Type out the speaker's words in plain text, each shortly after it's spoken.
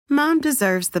Mom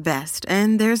deserves the best,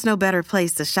 and there's no better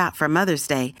place to shop for Mother's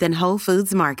Day than Whole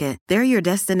Foods Market. They're your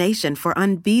destination for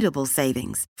unbeatable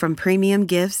savings, from premium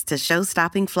gifts to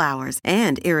show-stopping flowers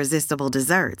and irresistible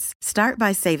desserts. Start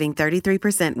by saving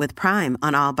 33% with Prime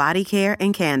on all body care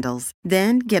and candles.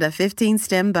 Then get a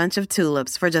 15-stem bunch of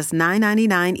tulips for just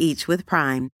 $9.99 each with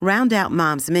Prime. Round out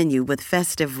Mom's menu with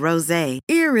festive rosé,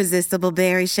 irresistible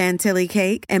berry chantilly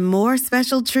cake, and more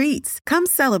special treats. Come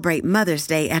celebrate Mother's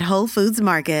Day at Whole Foods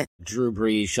Market. Drew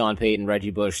Brees, Sean Payton,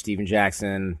 Reggie Bush, Steven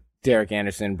Jackson, Derek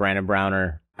Anderson, Brandon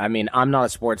Browner. I mean, I'm not a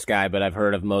sports guy, but I've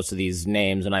heard of most of these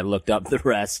names, and I looked up the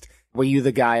rest. Were you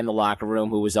the guy in the locker room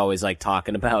who was always, like,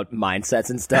 talking about mindsets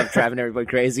and stuff, driving everybody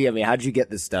crazy? I mean, how'd you get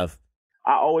this stuff?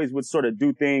 I always would sort of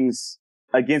do things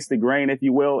against the grain, if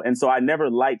you will, and so I never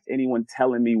liked anyone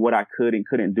telling me what I could and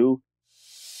couldn't do.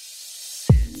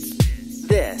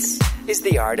 This is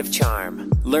The Art of Charm.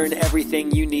 Learn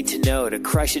everything you need to know to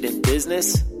crush it in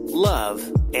business, love,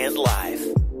 and life.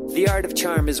 The Art of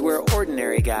Charm is where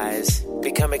ordinary guys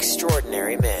become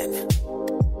extraordinary men.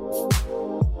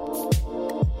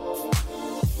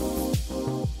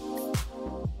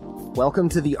 Welcome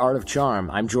to The Art of Charm.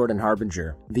 I'm Jordan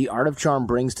Harbinger. The Art of Charm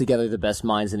brings together the best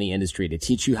minds in the industry to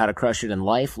teach you how to crush it in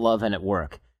life, love, and at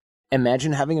work.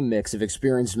 Imagine having a mix of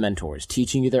experienced mentors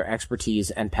teaching you their expertise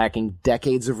and packing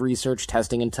decades of research,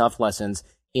 testing, and tough lessons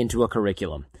into a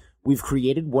curriculum. We've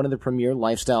created one of the premier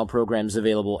lifestyle programs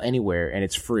available anywhere, and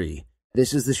it's free.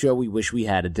 This is the show we wish we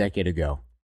had a decade ago.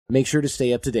 Make sure to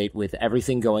stay up to date with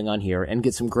everything going on here and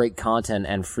get some great content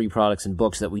and free products and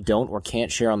books that we don't or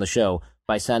can't share on the show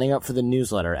by signing up for the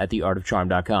newsletter at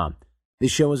theartofcharm.com.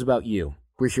 This show is about you.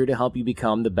 We're here to help you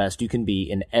become the best you can be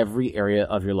in every area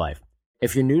of your life.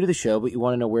 If you're new to the show but you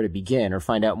want to know where to begin or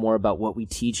find out more about what we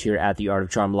teach here at the Art of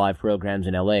Charm live programs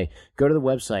in LA, go to the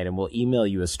website and we'll email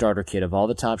you a starter kit of all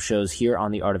the top shows here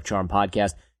on the Art of Charm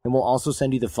podcast, and we'll also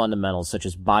send you the fundamentals such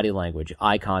as body language,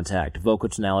 eye contact, vocal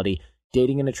tonality,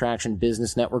 dating and attraction,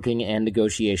 business networking and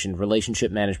negotiation,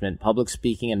 relationship management, public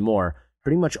speaking, and more.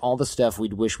 Pretty much all the stuff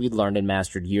we'd wish we'd learned and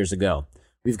mastered years ago.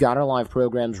 We've got our live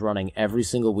programs running every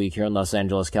single week here in Los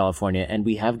Angeles, California, and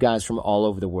we have guys from all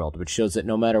over the world, which shows that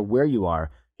no matter where you are,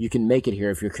 you can make it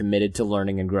here if you're committed to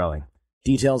learning and growing.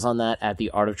 Details on that at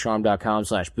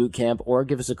theartofcharm.com/bootcamp, or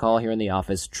give us a call here in the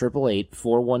office,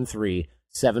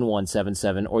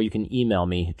 888-413-7177, or you can email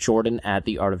me,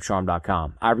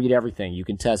 jordan@theartofcharm.com. I read everything. You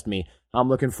can test me. I'm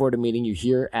looking forward to meeting you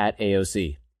here at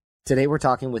AOC. Today we're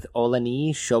talking with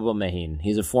Olaniyi Sobomehin.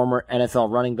 He's a former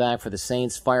NFL running back for the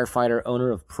Saints, firefighter,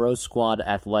 owner of Pro Squad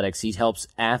Athletics. He helps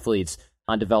athletes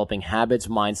on developing habits,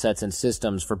 mindsets, and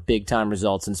systems for big-time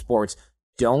results in sports.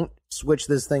 Don't switch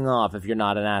this thing off if you're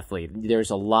not an athlete.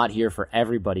 There's a lot here for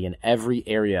everybody in every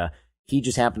area. He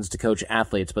just happens to coach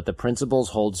athletes, but the principles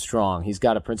hold strong. He's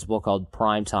got a principle called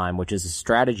Prime Time, which is a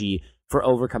strategy for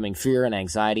overcoming fear and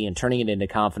anxiety and turning it into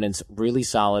confidence. Really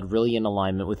solid, really in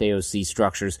alignment with AOC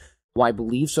structures. Why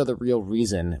beliefs are the real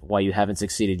reason why you haven't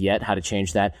succeeded yet, how to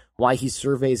change that, why he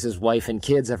surveys his wife and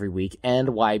kids every week, and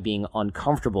why being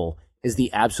uncomfortable is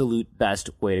the absolute best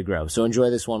way to grow. So enjoy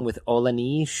this one with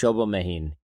Olaniyi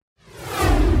Sobomehin.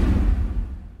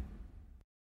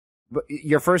 But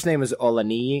your first name is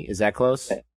Olaniyi, is that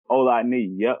close?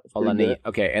 Olaniyi, yep. Olaniyi,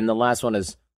 okay, and the last one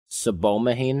is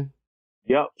Sobomehin?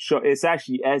 Yep, sure. It's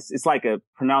actually it's like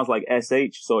pronounced like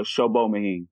SH, so it's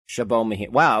Sobomehin.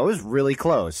 Sobomehin. Wow, it was really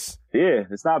close. Yeah,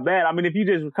 it's not bad. I mean, if you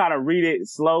just kind of read it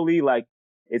slowly, like,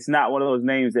 it's not one of those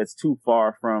names that's too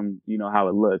far from, how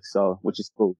it looks, so, which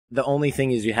is cool. The only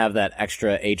thing is you have that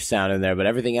extra H sound in there, but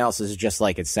everything else is just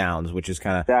like it sounds, which is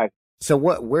kind of... Exactly. So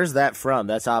where's that from?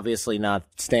 That's obviously not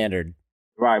standard.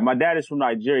 Right. My dad is from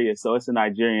Nigeria, so it's a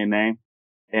Nigerian name.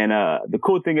 And the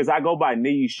cool thing is I go by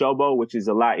Niyi Shobo, which is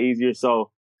a lot easier.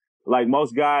 So, like,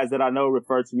 most guys that I know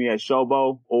refer to me as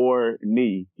Shobo or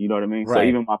Ni, you know what I mean? Right. So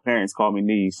even my parents call me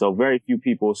Ni. So very few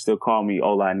people still call me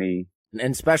Olaniyi.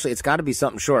 And especially, it's got to be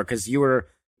something short, because you were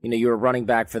running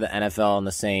back for the NFL and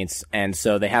the Saints, and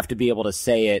so they have to be able to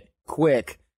say it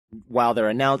quick while they're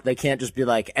announced. They can't just be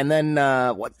like, and then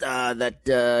with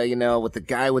the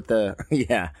guy with the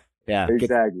yeah,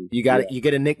 exactly. You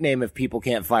get a nickname if people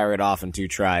can't fire it off in 2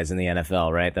 tries in the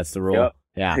NFL, right? That's the rule. Yep.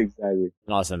 Yeah, exactly.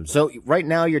 Awesome. So right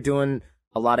now you're doing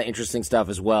a lot of interesting stuff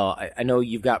as well. I know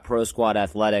you've got Pro Squad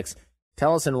Athletics.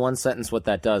 Tell us in one sentence what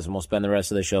that does, and we'll spend the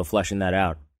rest of the show fleshing that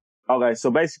out. Okay,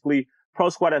 so basically, Pro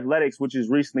Squad Athletics, which is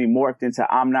recently morphed into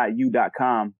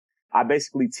I'mNotYou.com, I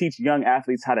basically teach young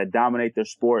athletes how to dominate their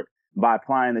sport by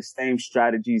applying the same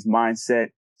strategies,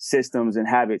 mindset, systems, and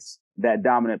habits that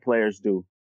dominant players do.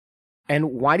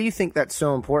 And why do you think that's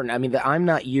so important? I mean, the I'm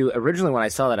not you, originally when I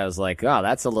saw that, I was like, oh,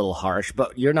 that's a little harsh,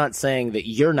 but you're not saying that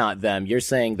you're not them. You're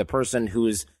saying the person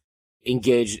who's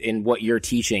engaged in what you're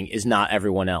teaching is not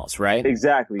everyone else, right?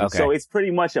 Exactly. Okay. So it's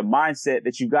pretty much a mindset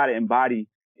that you got to embody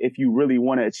if you really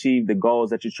want to achieve the goals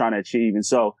that you're trying to achieve. And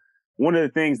so one of the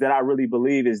things that I really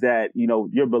believe is that, you know,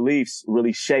 your beliefs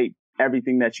really shape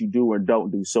everything that you do or don't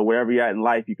do. So wherever you're at in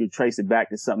life, you can trace it back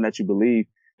to something that you believe.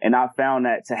 And I found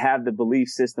that to have the belief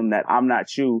system that I'm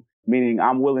not you, meaning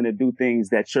I'm willing to do things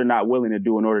that you're not willing to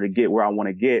do in order to get where I want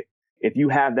to get. If you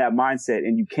have that mindset,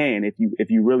 and you can, if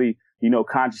you really, you know,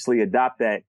 consciously adopt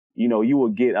that, you know, you will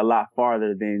get a lot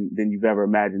farther than you've ever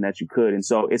imagined that you could. And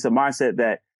so it's a mindset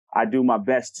that I do my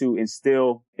best to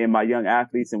instill in my young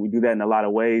athletes, and we do that in a lot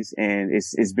of ways. And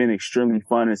it's been extremely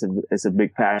fun. It's a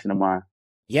big passion of mine.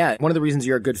 Yeah. One of the reasons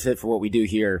you're a good fit for what we do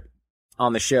here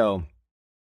on the show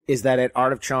is that at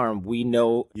Art of Charm, we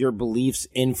know your beliefs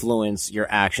influence your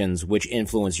actions, which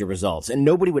influence your results. And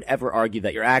nobody would ever argue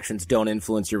that your actions don't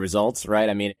influence your results, right?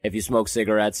 I mean, if you smoke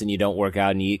cigarettes and you don't work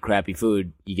out and you eat crappy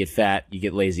food, you get fat, you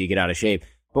get lazy, you get out of shape.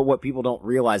 But what people don't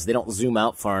realize, they don't zoom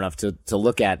out far enough to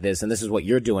look at this, and this is what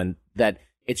you're doing, that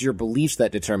it's your beliefs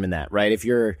that determine that, right? If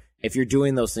you're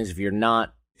doing those things, if you're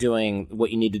not doing what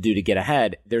you need to do to get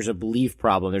ahead, there's a belief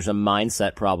problem, there's a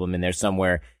mindset problem in there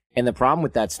somewhere. And the problem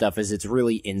with that stuff is it's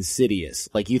really insidious.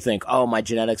 Like you think, oh, my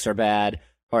genetics are bad,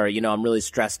 or, you know, I'm really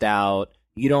stressed out.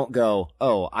 You don't go,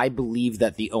 oh, I believe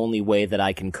that the only way that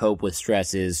I can cope with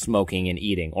stress is smoking and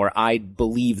eating, or I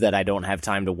believe that I don't have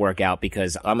time to work out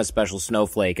because I'm a special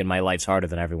snowflake and my life's harder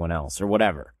than everyone else, or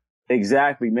whatever.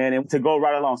 Exactly, man. And to go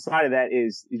right alongside of that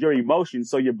is your emotions.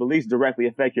 So your beliefs directly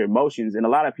affect your emotions. And a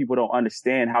lot of people don't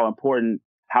understand how important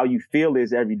how you feel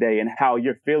is every day, and how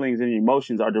your feelings and your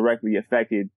emotions are directly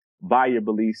affected by your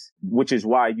beliefs, which is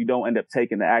why you don't end up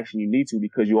taking the action you need to,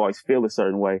 because you always feel a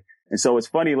certain way. And so it's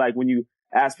funny, like when you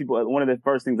ask people, one of the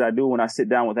first things I do when I sit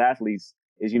down with athletes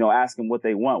is, you know, ask them what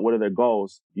they want. What are their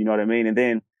goals? You know what I mean? And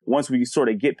then once we sort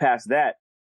of get past that,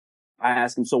 I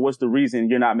ask them, so what's the reason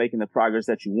you're not making the progress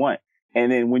that you want?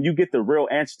 And then when you get the real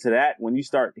answer to that, when you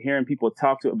start hearing people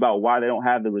talk about why they don't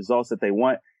have the results that they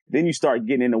want, then you start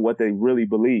getting into what they really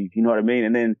believe. You know what I mean?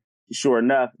 And then sure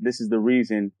enough, this is the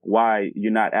reason why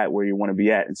you're not at where you want to be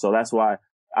at. And so that's why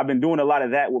I've been doing a lot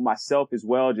of that with myself as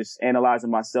well, just analyzing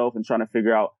myself and trying to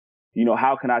figure out, you know,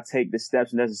 how can I take the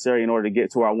steps necessary in order to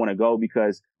get to where I want to go?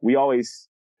 Because we always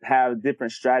have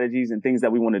different strategies and things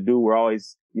that we want to do. We're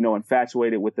always, you know,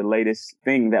 infatuated with the latest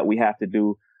thing that we have to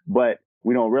do. But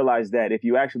we don't realize that if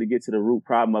you actually get to the root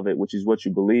problem of it, which is what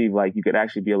you believe, like you could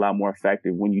actually be a lot more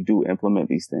effective when you do implement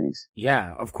these things.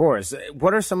 Yeah, of course.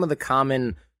 What are some of the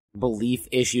common belief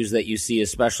issues that you see,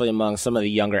 especially among some of the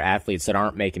younger athletes that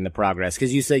aren't making the progress?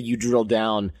 Because you said you drill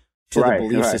down to the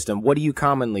belief system. What do you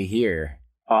commonly hear?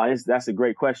 That's a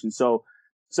great question. So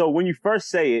when you first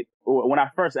say it, or when I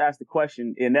first ask the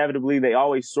question, inevitably they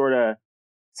always sort of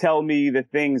tell me the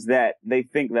things that they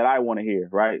think that I want to hear,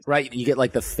 right? Right. You get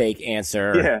like the fake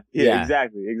answer. Yeah,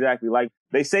 exactly. Like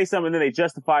they say something and then they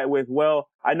justify it with, well,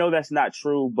 I know that's not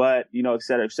true, but, you know, et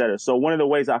cetera, et cetera. So one of the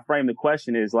ways I frame the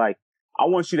question is like, I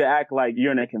want you to act like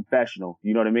you're in a confessional.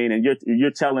 You know what I mean? And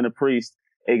you're telling the priest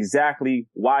exactly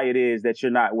why it is that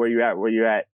you're not where you're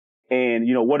at. And,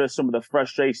 you know, what are some of the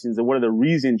frustrations and what are the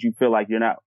reasons you feel like you're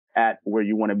not at where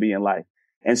you want to be in life?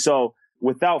 And so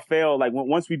without fail, like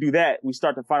once we do that, we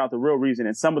start to find out the real reason.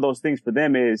 And some of those things for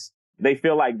them is they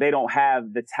feel like they don't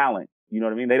have the talent. You know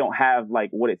what I mean? They don't have like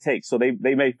what it takes. So they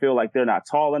may feel like they're not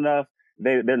tall enough.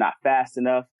 They're not fast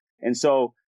enough. And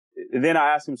so then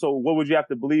I ask them, so what would you have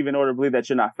to believe in order to believe that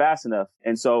you're not fast enough?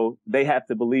 And so they have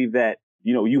to believe that,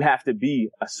 you know, you have to be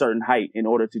a certain height in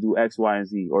order to do X, Y, and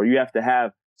Z, or you have to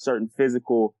have certain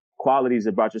physical qualities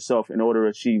about yourself in order to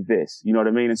achieve this. You know what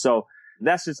I mean? And so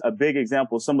that's just a big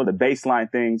example of some of the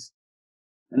baseline things.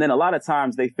 And then a lot of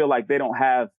times they feel like they don't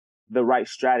have the right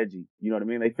strategy. You know what I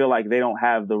mean? They feel like they don't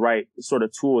have the right sort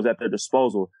of tools at their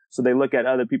disposal. So they look at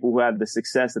other people who have the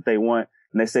success that they want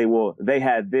and they say, well, they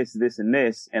had this, this, and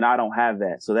this, and I don't have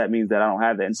that. So that means that I don't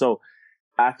have that. And so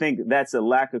I think that's a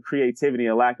lack of creativity,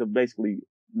 a lack of basically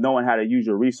knowing how to use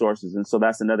your resources. And so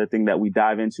that's another thing that we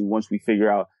dive into once we figure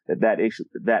out that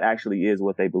actually is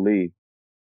what they believe.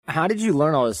 How did you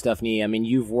learn all this stuff, Nee? I mean,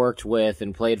 you've worked with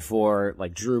and played for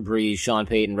like Drew Brees, Sean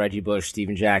Payton, Reggie Bush,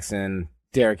 Steven Jackson,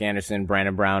 Derek Anderson,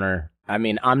 Brandon Browner. I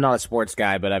mean, I'm not a sports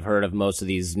guy, but I've heard of most of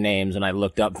these names and I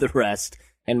looked up the rest.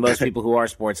 And most people who are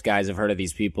sports guys have heard of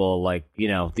these people. Like, you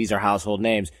know, these are household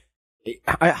names.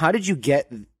 How did you get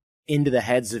into the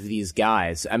heads of these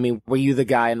guys? I mean, were you the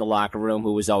guy in the locker room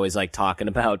who was always like talking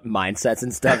about mindsets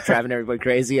and stuff, driving everybody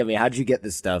crazy? I mean, how did you get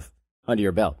this stuff under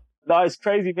your belt? No, it's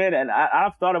crazy, man. And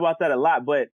I've thought about that a lot,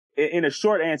 but in a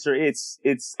short answer,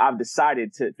 I've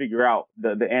decided to figure out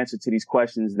the answer to these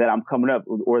questions that I'm coming up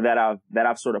or that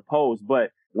I've sort of posed.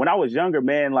 But when I was younger,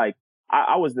 man, like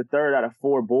I was the third out of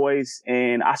four boys,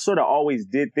 and I sort of always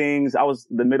did things. I was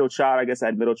the middle child. I guess I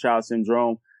had middle child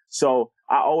syndrome. So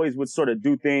I always would sort of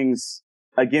do things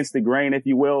against the grain, if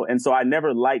you will. And so I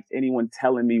never liked anyone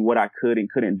telling me what I could and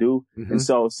couldn't do. Mm-hmm. And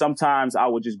so sometimes I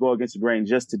would just go against the grain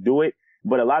just to do it.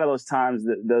 But a lot of those times,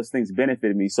 those things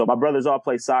benefited me. So my brothers all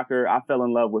play soccer. I fell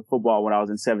in love with football when I was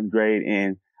in 7th grade,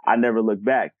 and I never looked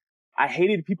back. I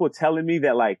hated people telling me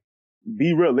that, like,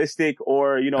 be realistic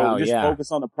or,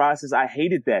 focus on the process. I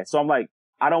hated that. So I'm like,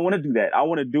 I don't want to do that. I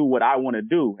want to do what I want to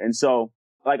do. And so,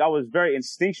 like, I was very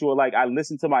instinctual. Like, I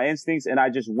listened to my instincts and I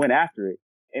just went after it.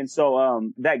 And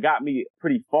so, that got me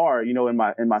pretty far, in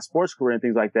my sports career and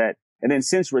things like that. And then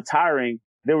since retiring,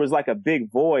 there was like a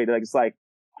big void. Like, it's like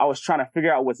I was trying to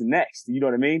figure out what's next. You know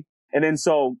what I mean? And then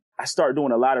so I started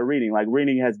doing a lot of reading. Like,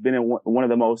 reading has been one of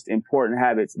the most important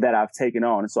habits that I've taken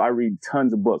on. And so I read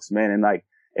tons of books, man.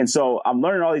 And so I'm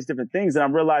learning all these different things, and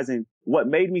I'm realizing what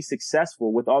made me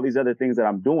successful with all these other things that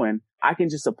I'm doing. I can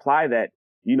just apply that,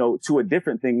 to a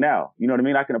different thing now. You know what I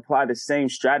mean? I can apply the same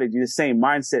strategy, the same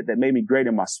mindset that made me great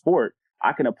in my sport.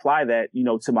 I can apply that,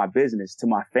 to my business, to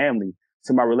my family,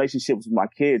 to my relationships with my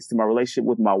kids, to my relationship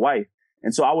with my wife.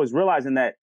 And so I was realizing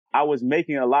that I was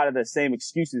making a lot of the same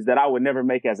excuses that I would never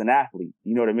make as an athlete.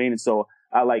 You know what I mean? And so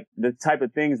I like the type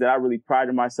of things that I really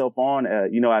prided myself on,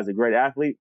 as a great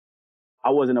athlete. I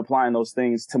wasn't applying those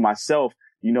things to myself,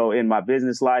 in my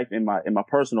business life, in my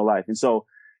personal life. And so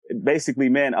basically,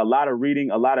 man, a lot of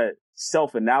reading, a lot of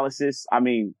self-analysis. I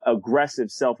mean,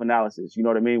 aggressive self-analysis. You know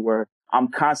what I mean? Where I'm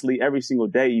constantly every single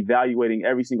day evaluating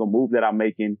every single move that I'm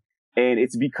making. And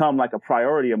it's become like a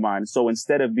priority of mine. So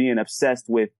instead of being obsessed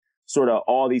with sort of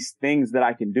all these things that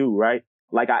I can do, right?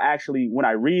 Like when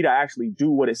I read, I actually do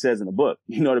what it says in the book.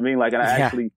 You know what I mean? Like, and I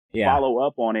actually follow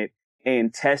up on it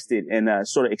and test it and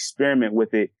sort of experiment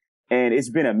with it. And it's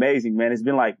been amazing, man. It's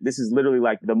been like, this is literally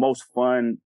like the most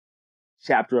fun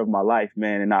chapter of my life,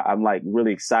 man. And I'm like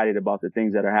really excited about the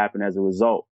things that are happening as a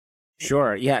result.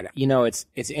 Sure. Yeah.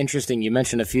 It's interesting. You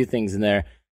mentioned a few things in there.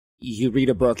 You read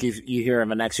a book, you hear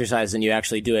of an exercise, and you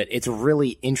actually do it. It's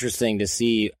really interesting to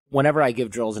see. Whenever I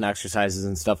give drills and exercises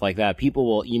and stuff like that, people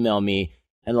will email me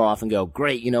and they'll often go,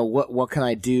 great, what can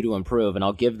I do to improve? And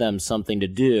I'll give them something to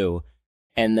do.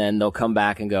 And then they'll come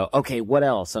back and go, okay, what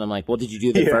else? And I'm like, well, did you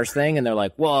do the first thing? And they're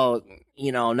like, well,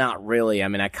 not really. I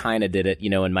mean, I kind of did it,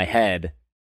 in my head.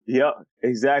 Yep,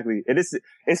 exactly. And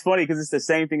it's funny because it's the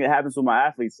same thing that happens with my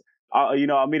athletes.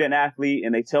 I'll meet an athlete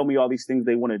and they tell me all these things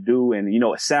they want to do. And,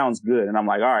 it sounds good. And I'm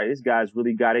like, all right, this guy's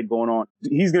really got it going on.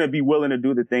 He's going to be willing to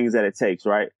do the things that it takes.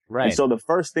 Right. Right. And so the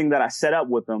first thing that I set up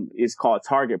with them is called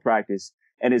target practice.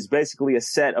 And it's basically a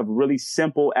set of really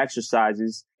simple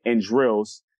exercises and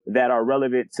drills that are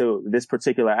relevant to this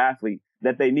particular athlete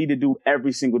that they need to do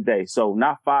every single day. So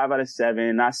not 5 out of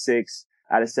 7, not 6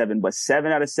 out of 7, but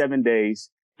 7 out of 7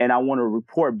 days. And I want to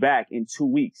report back in 2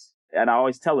 weeks. And I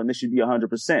always tell them this should be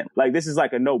 100%. Like, this is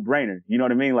like a no-brainer. You know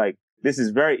what I mean? Like, this is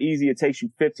very easy. It takes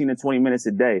you 15 to 20 minutes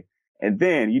a day. And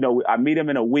then, I meet them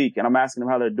in a week and I'm asking them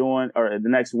how they're doing, or the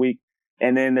next week.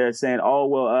 And then they're saying, oh,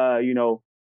 well,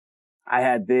 I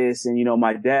had this and,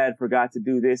 my dad forgot to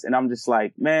do this. And I'm just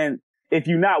like, man, if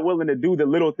you're not willing to do the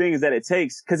little things that it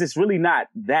takes, because it's really not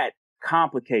that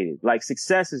complicated. Like,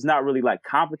 success is not really like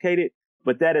complicated,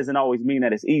 but that doesn't always mean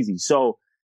that it's easy. So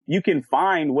you can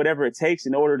find whatever it takes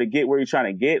in order to get where you're trying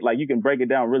to get. Like, you can break it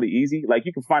down really easy. Like,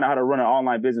 you can find out how to run an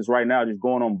online business right now, just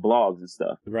going on blogs and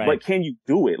stuff. Right. But can you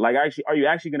do it? Like, are you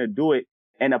actually going to do it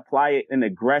and apply it in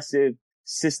an aggressive,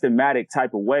 systematic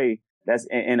type of way?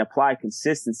 And apply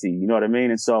consistency. You know what I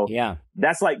mean? And so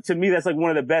that's like, to me, that's like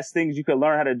one of the best things you can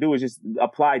learn how to do is just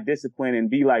apply discipline and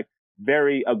be like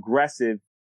very aggressive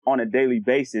on a daily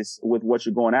basis with what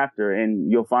you're going after.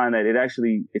 And you'll find that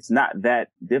it's not that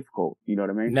difficult. You know what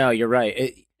I mean? No, you're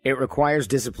right. It requires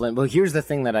discipline. Well, here's the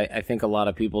thing that I think a lot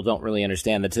of people don't really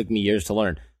understand that took me years to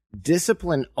learn.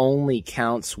 Discipline only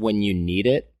counts when you need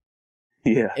it.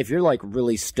 Yeah. If you're like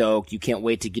really stoked, you can't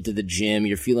wait to get to the gym,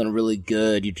 you're feeling really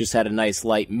good, you just had a nice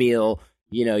light meal,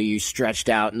 you stretched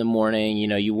out in the morning,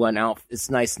 you went out,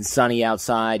 it's nice and sunny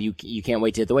outside, you can't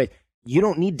wait to hit the weight. You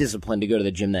don't need discipline to go to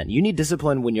the gym then. You need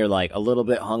discipline when you're like a little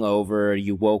bit hungover,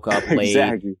 you woke up late,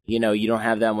 exactly. You don't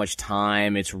have that much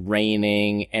time, it's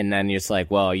raining, and then it's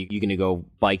like, well, you're going to go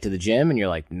bike to the gym, and you're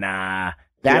like, nah,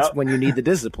 that's when you need the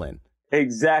discipline.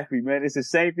 Exactly, man. It's the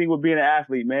same thing with being an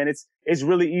athlete, man. It's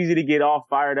really easy to get all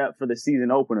fired up for the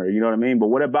season opener. You know what I mean? But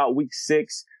what about week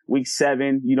 6, week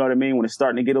 7, you know what I mean? When it's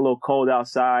starting to get a little cold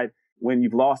outside, when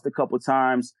you've lost a couple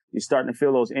times, you're starting to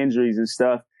feel those injuries and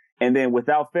stuff. And then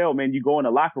without fail, man, you go in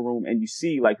the locker room and you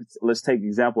see, like, let's take the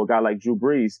example of a guy like Drew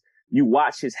Brees. You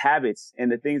watch his habits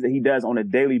and the things that he does on a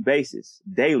daily basis,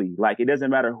 daily. Like, it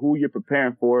doesn't matter who you're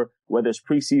preparing for, whether it's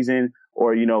preseason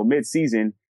or, you know,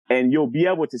 mid-season, and you'll be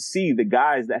able to see the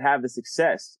guys that have the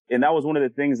success. And that was one of the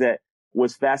things that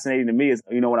was fascinating to me is,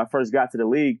 you know, when I first got to the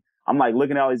league, I'm like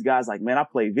looking at all these guys like, man, I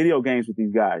play video games with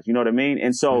these guys. You know what I mean?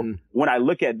 And so when I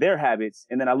look at their habits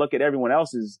and then I look at everyone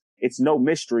else's, it's no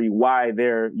mystery why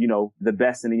they're, you know, the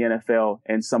best in the NFL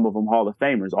and some of them Hall of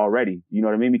Famers already. You know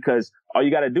what I mean? Because all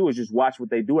you got to do is just watch what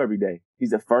they do every day.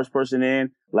 He's the first person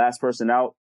in, last person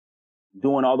out,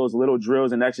 doing all those little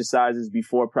drills and exercises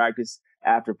before practice,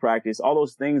 after practice, all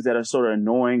those things that are sort of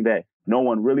annoying that no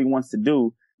one really wants to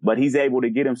do, but he's able to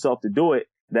get himself to do it.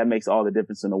 That makes all the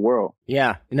difference in the world.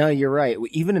 Yeah, no, you're right.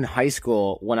 Even in high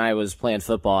school, when I was playing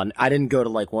football, and I didn't go to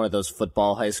like one of those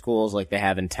football high schools like they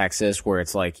have in Texas where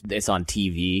it's like, it's on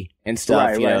TV and stuff.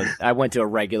 Right, you know, I went to a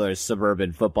regular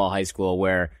suburban football high school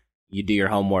where you do your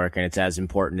homework and it's as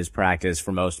important as practice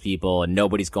for most people, and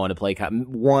nobody's going to play.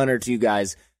 One or two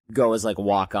guys go as like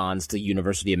walk-ons to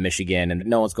University of Michigan, and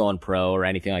no one's going pro or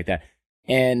anything like that.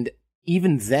 And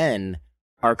even then,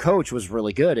 our coach was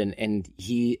really good, and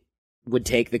he would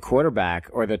take the quarterback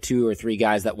or the 2 or 3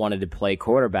 guys that wanted to play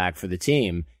quarterback for the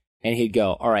team, and he'd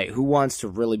go, all right, who wants to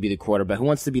really be the quarterback? Who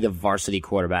wants to be the varsity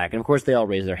quarterback? And of course, they all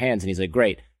raise their hands, and he's like,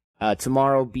 great,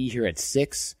 tomorrow be here at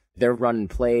 6. They're running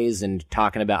plays and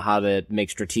talking about how to make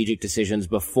strategic decisions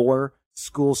before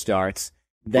school starts.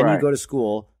 Then you go to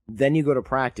school, then you go to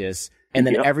practice, and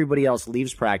then everybody else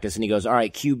leaves practice, and he goes, all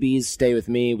right, QBs, stay with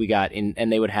me.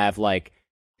 And they would have like,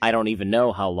 I don't even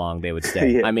know how long they would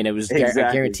stay. Yeah, I mean, it was, exactly.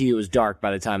 I guarantee you it was dark by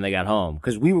the time they got home.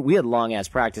 Because we had long ass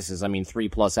practices,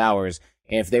 3+ hours.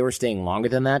 And if they were staying longer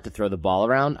than that to throw the ball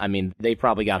around, they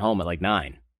probably got home at like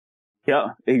 9. Yeah,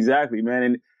 exactly,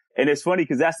 man. And it's funny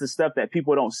because that's the stuff that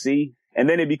people don't see. And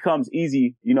then it becomes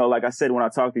easy, you know, like I said, when I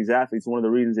talk to these athletes, one of the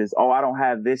reasons is, oh, I don't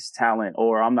have this talent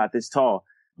or I'm not this tall.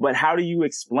 But how do you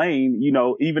explain, you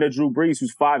know, even a Drew Brees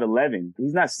who's 5'11",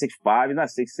 he's not 6'5", he's not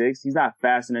 6'6", he's not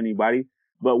faster than anybody.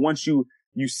 But once you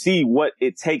see what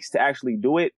it takes to actually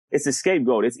do it, it's a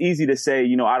scapegoat. It's easy to say,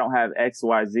 you know, I don't have X,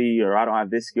 Y, Z, or I don't have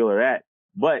this skill or that.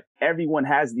 But everyone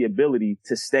has the ability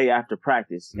to stay after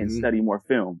practice and study more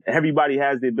film. Everybody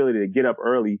has the ability to get up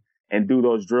early and do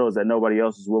those drills that nobody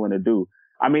else is willing to do.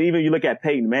 I mean, even you look at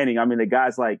Peyton Manning, the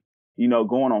guy's like, you know,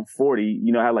 going on 40,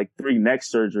 you know, had like 3 neck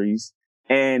surgeries,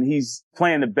 and he's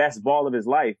playing the best ball of his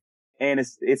life. And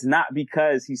it's not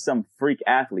because he's some freak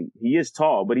athlete. He is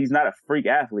tall, but he's not a freak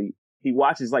athlete. He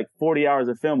watches like 40 hours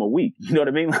of film a week. You know what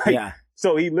I mean?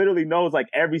 So he literally knows like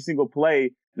every single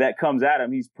play that comes at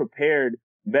him. He's prepared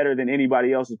better than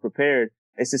anybody else is prepared.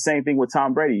 It's the same thing with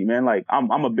Tom Brady, man. Like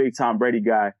I'm a big Tom Brady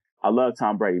guy. I love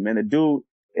Tom Brady, man. The dude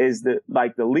is the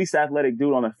least athletic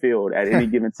dude on the field at any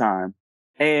given time.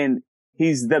 And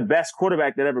he's the best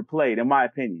quarterback that ever played, in my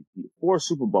opinion. 4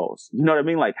 Super Bowls. You know what I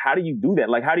mean? Like, how do you do that?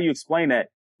 Like, how do you explain that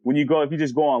when if you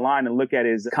just go online and look at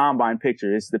his combine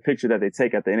picture? It's the picture that they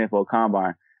take at the NFL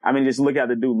combine. Just look at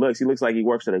the dude looks. He looks like he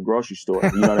works at a grocery store.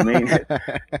 You know what I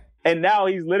mean? And now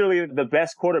he's literally the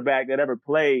best quarterback that ever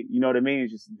played. You know what I mean?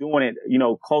 He's just doing it, you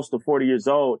know, close to 40 years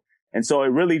old. And so it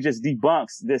really just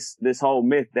debunks this whole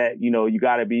myth that, you know, you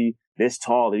got to be this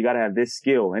tall, or you got to have this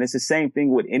skill. And it's the same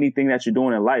thing with anything that you're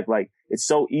doing in life. Like, it's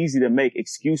so easy to make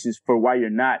excuses for why you're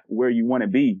not where you want to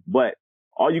be. But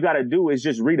all you got to do is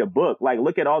just read a book. Like,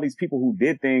 look at all these people who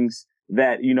did things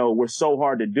that, you know, were so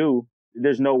hard to do.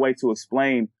 There's no way to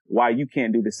explain why you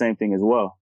can't do the same thing as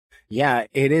well. Yeah,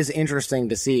 it is interesting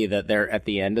to see that they're at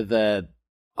the end of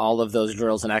all of those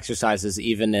drills and exercises,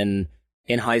 even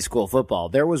in high school football.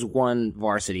 There was one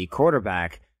varsity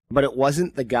quarterback, but it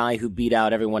wasn't the guy who beat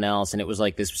out everyone else, and it was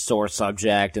like this sore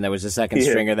subject, and there was a second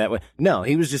stringer that was... No,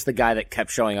 he was just the guy that kept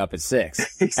showing up at 6.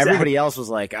 Exactly. Everybody else was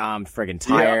like, I'm friggin'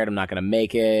 tired, I'm not going to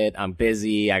make it, I'm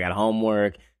busy, I got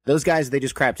homework. Those guys, they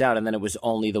just crapped out, and then it was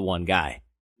only the one guy.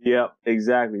 Yep,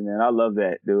 exactly, man. I love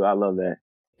that, dude. I love that.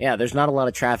 Yeah, there's not a lot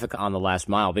of traffic on the last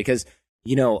mile because,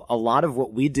 you know, a lot of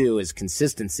what we do is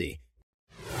consistency.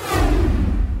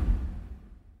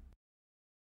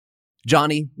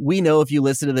 Johnny, we know if you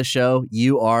listen to the show,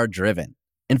 you are driven.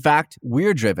 In fact,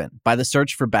 we're driven by the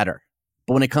search for better.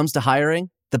 But when it comes to hiring,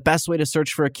 the best way to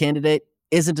search for a candidate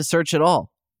isn't to search at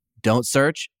all. Don't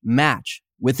search, match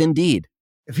with Indeed.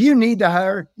 If you need to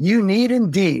hire, you need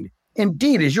Indeed.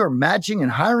 Indeed is your matching and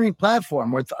hiring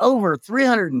platform with over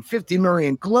 350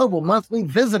 million global monthly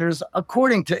visitors,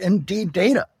 according to Indeed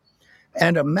data.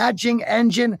 And a matching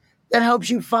engine that helps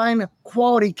you find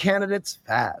quality candidates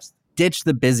fast. Ditch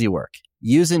the busy work.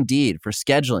 Use Indeed for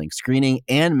scheduling, screening,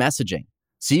 and messaging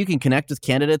so you can connect with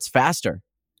candidates faster.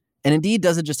 And Indeed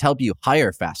doesn't just help you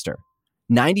hire faster.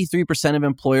 93% of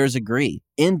employers agree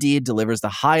Indeed delivers the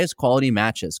highest quality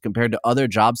matches compared to other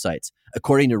job sites,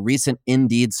 according to a recent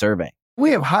Indeed survey.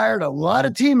 We have hired a lot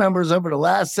of team members over the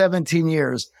last 17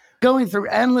 years. Going through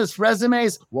endless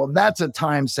resumes, well, that's a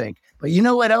time sink. But you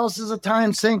know what else is a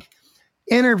time sink?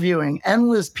 Interviewing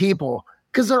endless people,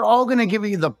 because they're all going to give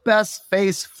you the best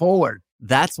face forward.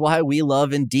 That's why we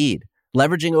love Indeed,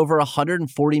 leveraging over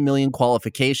 140 million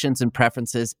qualifications and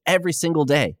preferences every single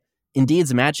day.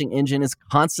 Indeed's matching engine is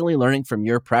constantly learning from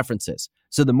your preferences.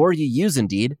 So the more you use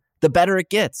Indeed, the better it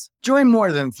gets. Join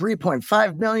more than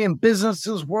 3.5 million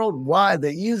businesses worldwide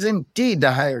that use Indeed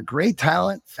to hire great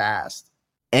talent fast.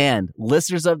 And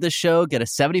listeners of this show get a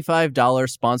 $75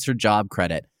 sponsored job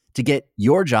credit to get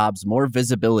your jobs more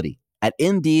visibility at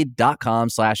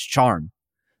Indeed.com/charm.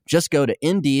 Just go to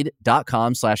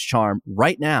Indeed.com/charm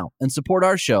right now and support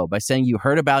our show by saying you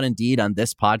heard about Indeed on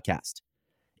this podcast.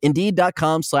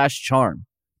 Indeed.com/charm.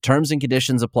 Terms and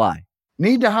conditions apply.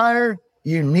 Need to hire?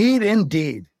 You need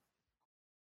Indeed.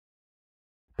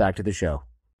 Back to the show.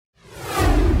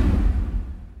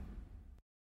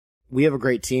 We have a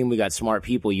great team. We got smart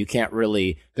people. You can't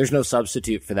really, there's no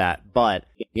substitute for that. But,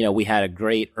 you know, we had a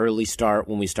great early start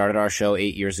when we started our show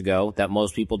 8 years ago that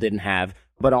most people didn't have.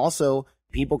 But also,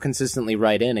 people consistently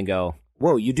write in and go,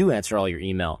 whoa, you do answer all your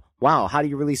email. Wow, how do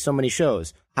you release so many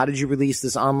shows? How did you release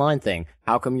this online thing?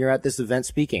 How come you're at this event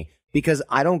speaking? Because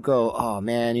I don't go, oh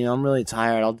man, you know, I'm really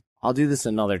tired. I'll do this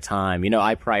another time. You know,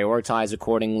 I prioritize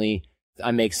accordingly.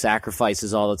 I make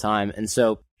sacrifices all the time. And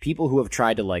so people who have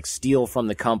tried to like steal from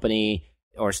the company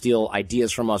or steal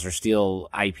ideas from us or steal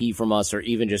IP from us or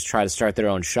even just try to start their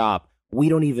own shop, we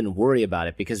don't even worry about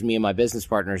it because me and my business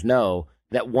partners know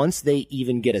that once they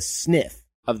even get a sniff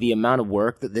of the amount of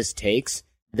work that this takes,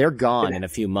 they're gone in a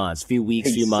few months, few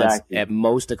weeks, few months, at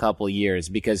most a couple of years,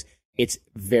 because it's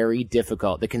very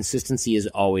difficult. The consistency is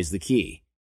always the key.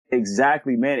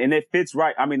 Exactly, man. And it fits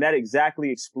right. I mean, that exactly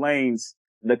explains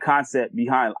the concept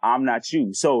behind I'm not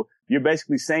you. So you're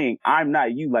basically saying I'm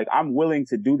not you. Like, I'm willing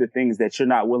to do the things that you're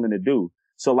not willing to do.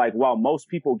 So like, while most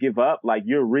people give up, like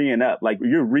you're re-ing up, like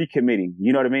you're recommitting,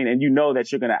 you know what I mean? And you know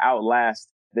that you're going to outlast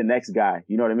the next guy,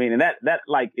 you know what I mean? And that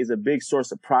like is a big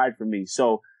source of pride for me.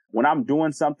 So when I'm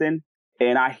doing something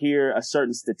and I hear a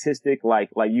certain statistic, like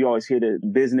you always hear the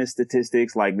business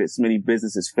statistics, like this many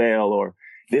businesses fail or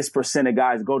this percent of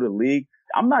guys go to the league.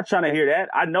 I'm not trying to hear that.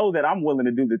 I know that I'm willing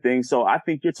to do the thing. So I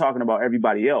think you're talking about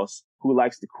everybody else who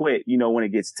likes to quit, you know, when it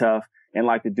gets tough and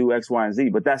like to do X, Y, and Z,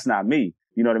 but that's not me.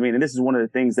 You know what I mean? And this is one of the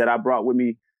things that I brought with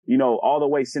me, you know, all the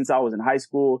way since I was in high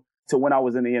school to when I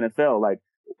was in the NFL. Like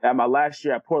at my last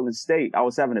year at Portland State, I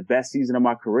was having the best season of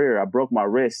my career. I broke my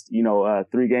wrist,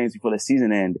 3 games before the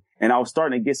season ended. And I was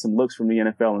starting to get some looks from the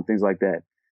NFL and things like that.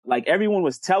 Like everyone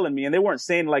was telling me, and they weren't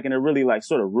saying like in a really like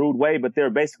sort of rude way, but they were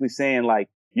basically saying like,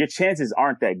 your chances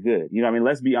aren't that good. You know what I mean?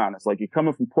 Let's be honest. Like you're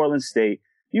coming from Portland State.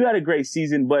 You had a great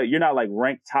season, but you're not like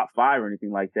ranked top 5 or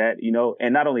anything like that, you know?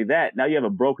 And not only that, now you have a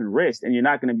broken wrist and you're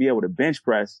not going to be able to bench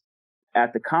press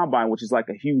at the combine, which is like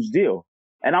a huge deal.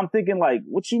 And I'm thinking like,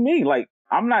 what you mean? Like,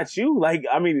 I'm not you. Like,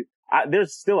 I mean,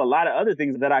 there's still a lot of other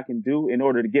things that I can do in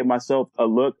order to get myself a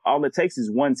look. All it takes is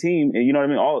one team. And you know what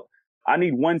I mean? I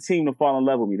need one team to fall in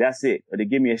love with me. That's it. Or to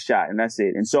give me a shot. And that's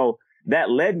it. And so that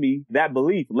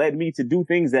belief led me to do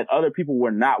things that other people were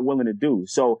not willing to do.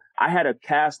 So I had a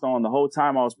cast on the whole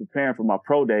time I was preparing for my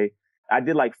pro day. I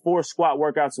did like 4 squat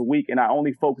workouts a week and I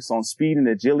only focused on speed and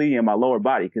agility and my lower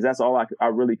body because that's all I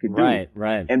really could do.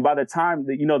 Right. And by the time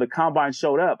the combine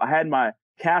showed up, I had my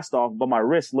cast off, but my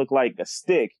wrist looked like a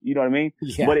stick. You know what I mean?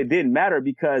 Yeah. But it didn't matter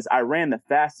because I ran the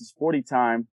fastest 40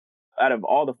 time out of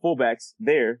all the fullbacks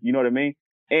there. You know what I mean?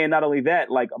 And not only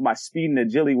that, like my speed and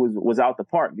agility was out the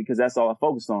park because that's all I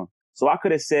focused on. So I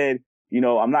could have said,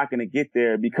 I'm not going to get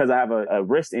there because I have a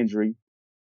wrist injury.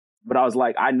 But I was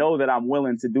like, I know that I'm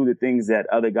willing to do the things that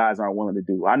other guys aren't willing to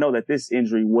do. I know that this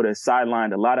injury would have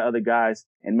sidelined a lot of other guys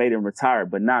and made them retire,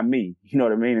 but not me. You know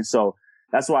what I mean? And so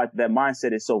that's why that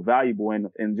mindset is so valuable.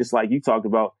 And just like you talked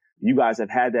about, you guys have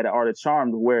had that at Art of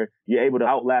Charm where you're able to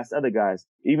outlast other guys.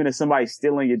 Even if somebody's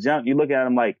stealing your junk, you look at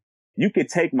them like, you could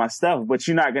take my stuff, but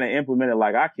you're not going to implement it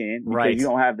like I can because you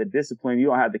don't have the discipline. You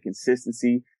don't have the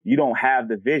consistency. You don't have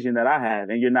the vision that I have,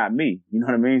 and you're not me. You know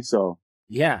what I mean? So.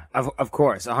 Yeah, of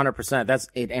course, 100%. That's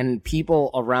it. And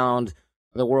people around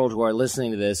the world who are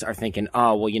listening to this are thinking,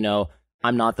 oh, well,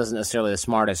 I'm not necessarily the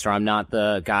smartest, or I'm not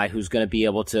the guy who's going to be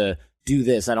able to do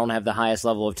this. I don't have the highest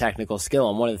level of technical skill.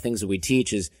 And one of the things that we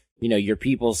teach is, your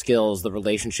people skills, the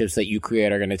relationships that you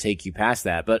create are going to take you past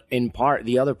that. But in part,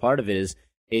 the other part of it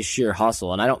is sheer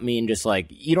hustle. And I don't mean just like,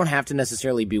 you don't have to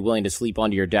necessarily be willing to sleep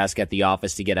under your desk at the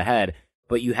office to get ahead,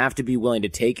 but you have to be willing to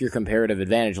take your comparative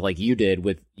advantage like you did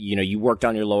with, you worked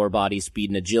on your lower body speed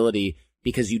and agility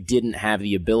because you didn't have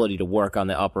the ability to work on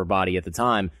the upper body at the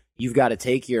time. You've got to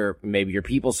take maybe your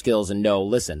people skills and know,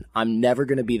 listen, I'm never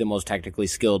going to be the most technically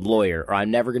skilled lawyer, or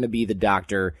I'm never going to be the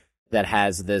doctor that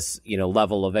has this,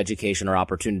 level of education or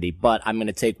opportunity, but I'm going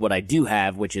to take what I do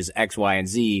have, which is X, Y, and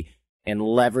Z, and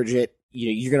leverage it.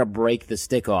 You're going to break the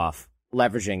stick off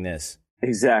leveraging this.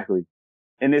 Exactly.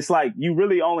 And it's like, you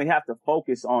really only have to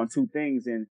focus on two things.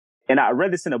 And I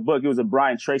read this in a book. It was a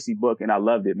Brian Tracy book, and I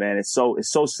loved it, man. It's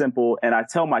so simple. And I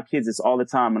tell my kids this all the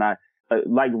time. And I,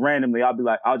 randomly,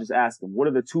 I'll just ask them, what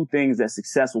are the two things that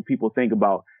successful people think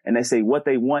about? And they say what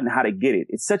they want and how to get it.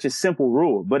 It's such a simple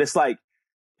rule, but it's like,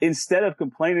 instead of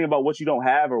complaining about what you don't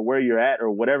have or where you're at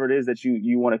or whatever it is that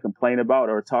you want to complain about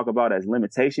or talk about as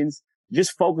limitations,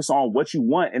 just focus on what you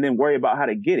want and then worry about how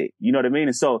to get it. You know what I mean?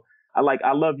 And so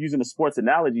I love using the sports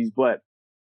analogies, but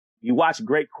you watch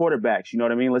great quarterbacks. You know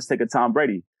what I mean? Let's take a Tom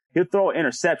Brady. He'll throw an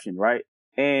interception, right?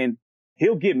 And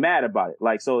he'll get mad about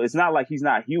it. So it's not like he's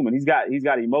not human. He's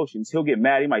got emotions. He'll get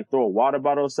mad. He might throw a water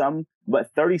bottle or something,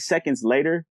 but 30 seconds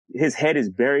later, his head is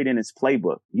buried in his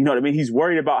playbook. You know what I mean? He's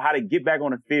worried about how to get back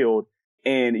on the field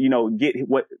and, get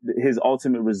what his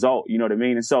ultimate result. You know what I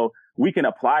mean? And so we can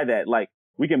apply that. Like,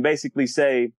 we can basically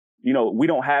say, we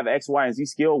don't have X, Y, and Z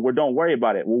skill. Don't worry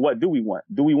about it. Well, what do we want?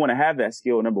 Do we want to have that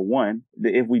skill? Number one,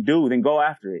 if we do, then go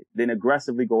after it, then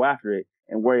aggressively go after it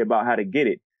and worry about how to get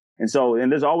it.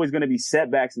 And there's always going to be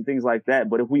setbacks and things like that.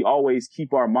 But if we always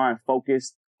keep our mind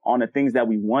focused on the things that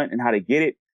we want and how to get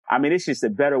it, I mean, it's just a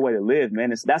better way to live,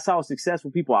 man. That's how successful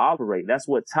people operate. That's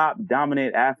what top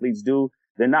dominant athletes do.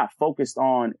 They're not focused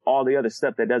on all the other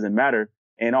stuff that doesn't matter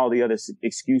and all the other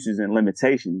excuses and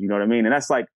limitations. You know what I mean? And that's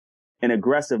like an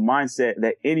aggressive mindset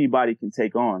that anybody can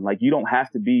take on. Like, you don't have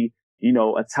to be,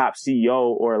 a top CEO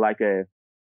or like an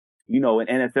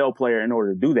NFL player in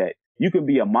order to do that. You can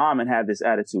be a mom and have this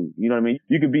attitude. You know what I mean?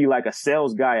 You could be like a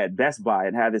sales guy at Best Buy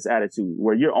and have this attitude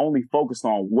where you're only focused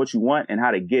on what you want and how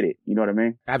to get it. You know what I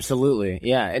mean? Absolutely.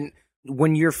 Yeah. And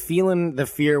when you're feeling the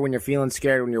fear, when you're feeling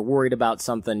scared, when you're worried about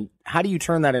something, how do you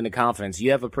turn that into confidence?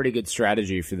 You have a pretty good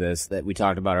strategy for this that we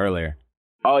talked about earlier.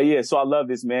 Oh, yeah. So I love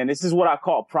this, man. This is what I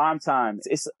call prime time.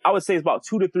 I would say it's about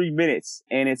 2 to 3 minutes,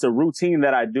 and it's a routine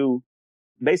that I do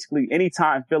basically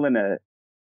anytime feeling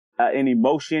an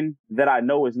emotion that I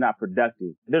know is not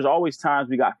productive. There's always times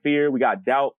we got fear, we got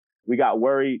doubt, we got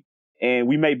worried, and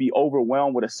we may be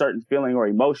overwhelmed with a certain feeling or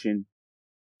emotion.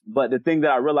 But the thing that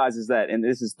I realize is that, and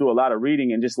this is through a lot of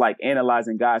reading and just like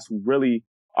analyzing guys who really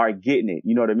are getting it,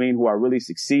 you know what I mean, who are really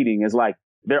succeeding, is like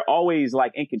they're always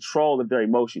like in control of their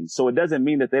emotions. So it doesn't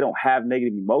mean that they don't have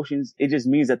negative emotions. It just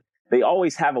means that they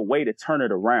always have a way to turn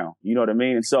it around. You know what I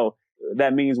mean? And so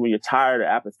that means when you're tired or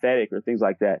apathetic or things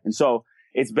like that. And so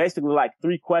it's basically like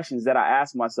 3 questions that I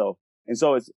ask myself. And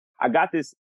so I got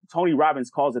this, Tony Robbins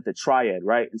calls it the triad,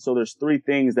 right? And so there's 3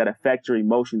 things that affect your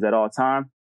emotions at all time.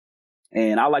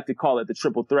 And I like to call it the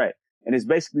triple threat. And it's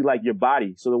basically like your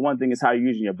body. So the one thing is how you're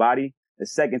using your body. The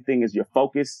second thing is your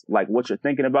focus, like what you're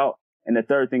thinking about. And the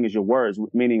third thing is your words,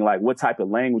 meaning like what type of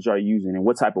language are you using and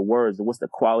what type of words and what's the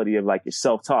quality of like your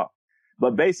self-talk.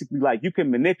 But basically, like, you can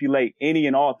manipulate any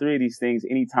and all 3 of these things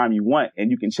anytime you want,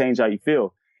 and you can change how you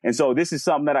feel. And so this is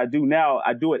something that I do now.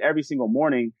 I do it every single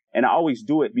morning, and I always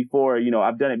do it before,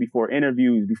 I've done it before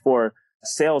interviews, before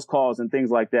sales calls and things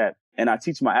like that. And I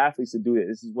teach my athletes to do it.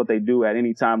 This is what they do at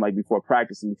any time, like before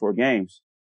practice and before games.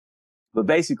 But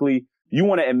basically, you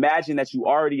want to imagine that you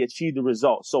already achieved the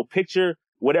result. So picture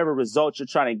whatever result you're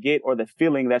trying to get or the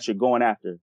feeling that you're going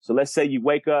after. So let's say you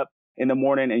wake up in the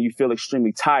morning and you feel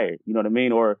extremely tired. You know what I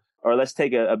mean? Or let's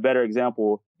take a better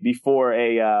example before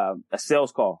a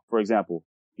sales call, for example.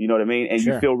 You know what I mean? And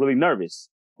Sure. You feel really nervous.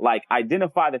 Like,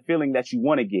 identify the feeling that you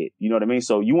want to get. You know what I mean?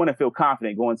 So you want to feel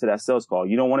confident going to that sales call.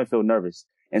 You don't want to feel nervous.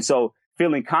 And so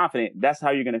feeling confident, that's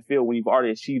how you're going to feel when you've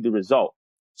already achieved the result.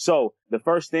 So the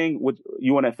first thing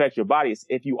you want to affect your body is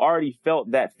if you already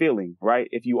felt that feeling, right?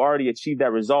 If you already achieved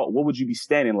that result, what would you be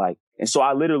standing like? And so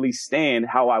I literally stand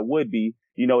how I would be,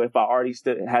 if I already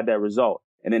had that result.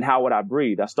 And then how would I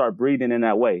breathe? I start breathing in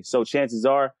that way. So chances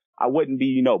are I wouldn't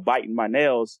be, biting my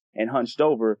nails and hunched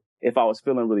over if I was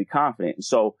feeling really confident.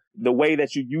 So the way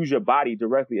that you use your body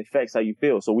directly affects how you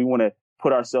feel. So we want to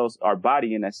put our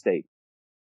body in that state.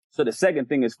 So the second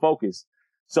thing is focus.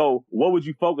 So what would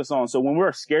you focus on? So when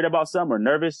we're scared about something or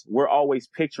nervous, we're always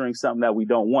picturing something that we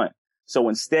don't want. So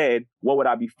instead, what would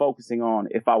I be focusing on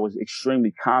if I was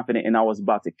extremely confident and I was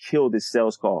about to kill this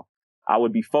sales call? I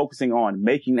would be focusing on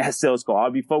making that sales call.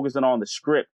 I'd be focusing on the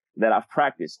script that I've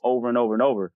practiced over and over and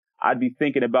over. I'd be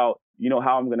thinking about,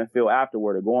 how I'm going to feel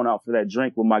afterward, or going out for that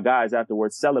drink with my guys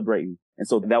afterwards, celebrating. And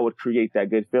so that would create that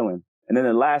good feeling. And then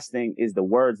the last thing is the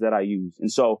words that I use.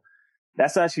 And so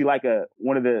that's actually like a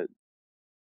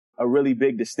really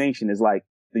big distinction is like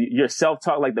your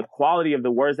self-talk, like the quality of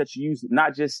the words that you use,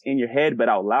 not just in your head, but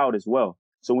out loud as well.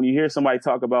 So when you hear somebody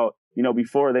talk about,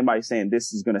 before they might be saying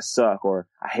this is going to suck, or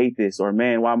I hate this, or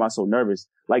man, why am I so nervous?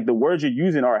 Like the words you're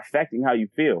using are affecting how you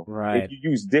feel. Right. If you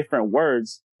use different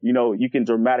words, you can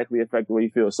dramatically affect the way you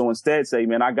feel. So instead say,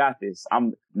 man, I got this.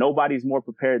 Nobody's more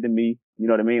prepared than me. You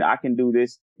know what I mean? I can do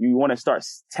this. You want to start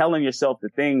telling yourself the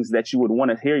things that you would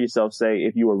want to hear yourself say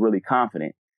if you were really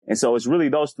confident. And so it's really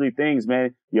those three things,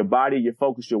 man: your body, your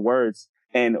focus, your words.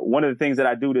 And one of the things that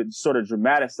I do to sort of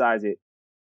dramatize it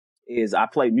is I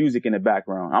play music in the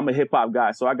background. I'm a hip hop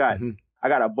guy. So I got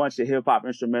a bunch of hip hop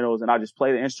instrumentals, and I just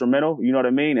play the instrumental, you know what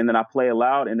I mean? And then I play it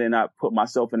loud, and then I put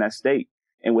myself in that state.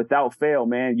 And without fail,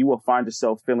 man, you will find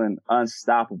yourself feeling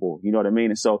unstoppable. You know what I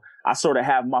mean? And so I sort of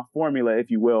have my formula,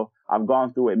 if you will. I've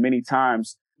gone through it many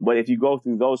times, but if you go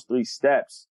through those 3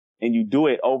 steps and you do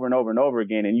it over and over and over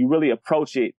again, and you really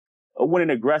approach it with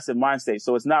an aggressive mind state.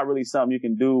 So it's not really something you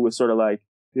can do with sort of like,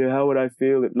 yeah, how would I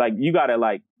feel? Like you got to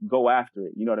like go after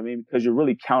it. You know what I mean? Because you're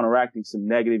really counteracting some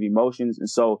negative emotions. And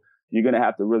so you're going to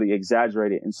have to really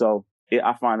exaggerate it. And so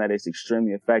I find that it's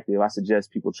extremely effective. I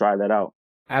suggest people try that out.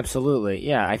 Absolutely.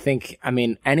 Yeah. I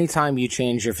mean, anytime you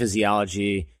change your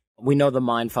physiology, we know the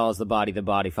mind follows the body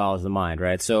follows the mind,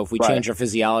 right? So if we change our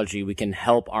physiology, we can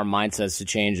help our mindsets to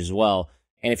change as well.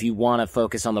 And if you want to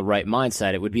focus on the right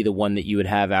mindset, it would be the one that you would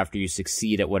have after you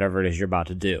succeed at whatever it is you're about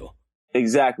to do.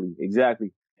 Exactly.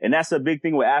 And that's a big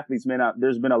thing with athletes, man.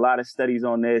 There's been a lot of studies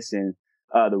on this, and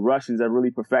the Russians have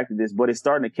really perfected this, but it's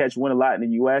starting to catch wind a lot in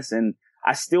the U.S. And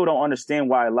I still don't understand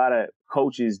why a lot of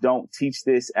coaches don't teach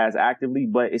this as actively,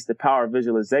 but it's the power of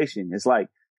visualization. It's like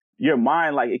your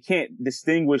mind, like it can't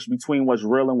distinguish between what's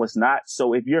real and what's not.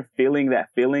 So if you're feeling that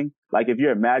feeling, like if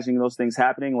you're imagining those things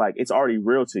happening, like it's already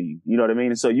real to you. You know what I mean?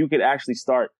 And so you could actually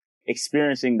start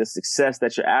experiencing the success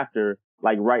that you're after,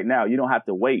 like right now. You don't have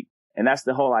to wait. And that's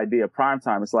the whole idea of prime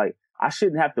time. It's like, I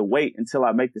shouldn't have to wait until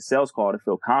I make the sales call to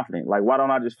feel confident. Like, why don't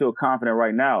I just feel confident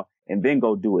right now and then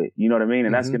go do it? You know what I mean?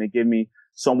 And that's going to give me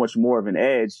so much more of an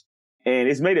edge. And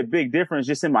it's made a big difference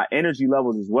just in my energy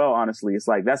levels as well. Honestly, it's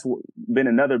like, that's been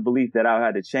another belief that I've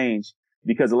had to change,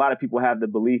 because a lot of people have the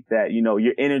belief that,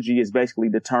 your energy is basically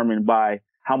determined by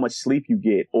how much sleep you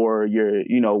get or your,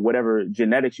 whatever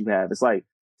genetics you have. It's like,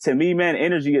 to me, man,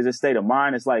 energy is a state of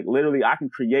mind. It's like literally I can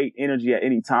create energy at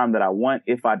any time that I want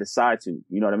if I decide to.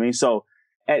 You know what I mean? So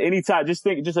at any time, just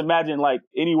imagine like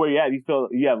anywhere you're at, you feel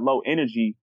you have low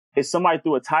energy. If somebody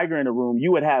threw a tiger in the room,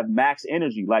 you would have max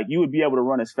energy. Like you would be able to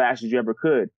run as fast as you ever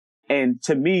could. And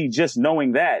to me, just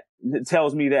knowing that, it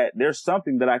tells me that there's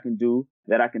something that I can do,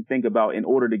 that I can think about in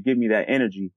order to give me that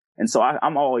energy. And so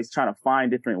I'm always trying to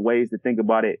find different ways to think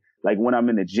about it. Like when I'm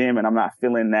in the gym and I'm not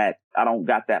feeling that, I don't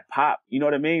got that pop. You know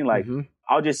what I mean? Like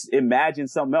I'll just imagine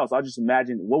something else. I'll just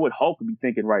imagine what would Hulk be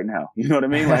thinking right now? You know what I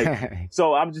mean? Like,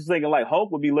 so I'm just thinking like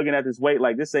Hulk would be looking at this weight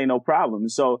like this ain't no problem.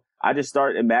 And so I just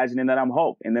start imagining that I'm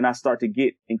Hulk, and then I start to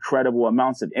get incredible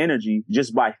amounts of energy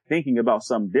just by thinking about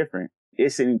something different.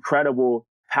 It's an incredible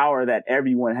power that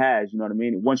everyone has. You know what I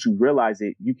mean? Once you realize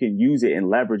it, you can use it and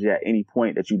leverage it at any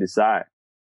point that you decide.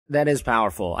 That is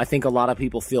powerful. I think a lot of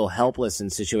people feel helpless in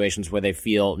situations where they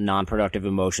feel non-productive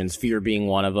emotions, fear being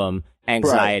one of them,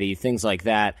 anxiety, things like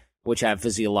that, which have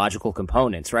physiological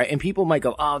components, right? And people might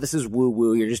go, oh, this is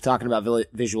woo-woo. You're just talking about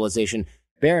visualization.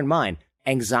 Bear in mind,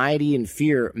 anxiety and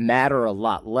fear matter a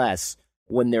lot less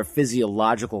when their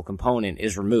physiological component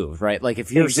is removed, right? Like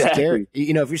if you're scared,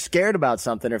 if you're scared about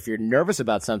something, or if you're nervous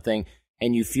about something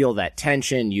and you feel that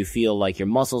tension, you feel like your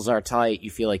muscles are tight,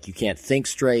 you feel like you can't think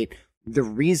straight, the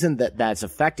reason that that's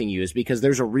affecting you is because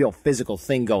there's a real physical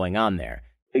thing going on there.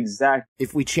 Exactly.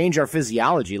 If we change our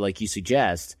physiology, like you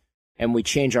suggest, and we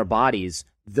change our bodies,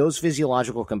 those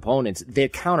physiological components, they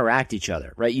counteract each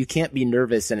other, right? You can't be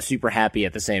nervous and super happy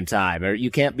at the same time, or you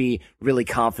can't be really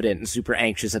confident and super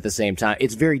anxious at the same time.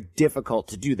 It's very difficult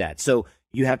to do that. So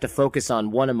you have to focus on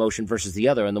one emotion versus the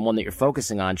other, and the one that you're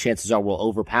focusing on, chances are, will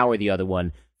overpower the other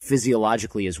one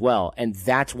physiologically as well. And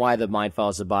that's why the mind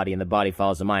follows the body and the body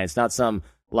follows the mind. It's not some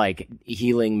like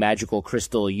healing magical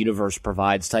crystal universe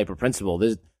provides type of principle.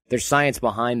 There's science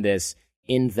behind this,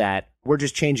 in that we're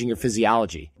just changing your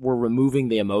physiology. We're removing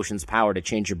the emotions power to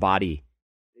change your body.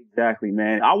 Exactly,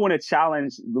 man. I want to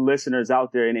challenge the listeners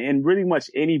out there and really much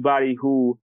anybody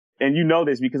who, and you know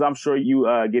this because I'm sure you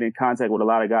get in contact with a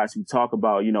lot of guys who talk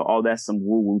about, oh, that's some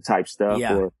woo-woo type stuff,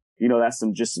 or, that's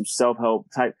some self-help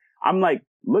type. I'm like,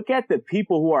 look at the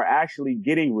people who are actually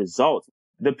getting results.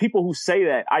 The people who say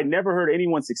that, I never heard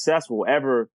anyone successful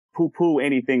ever poo-poo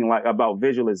anything like about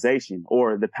visualization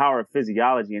or the power of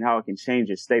physiology and how it can change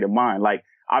your state of mind. Like,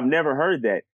 I've never heard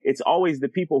that. It's always the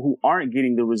people who aren't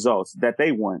getting the results that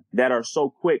they want, that are so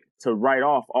quick to write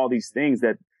off all these things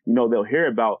that, they'll hear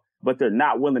about, but they're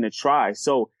not willing to try.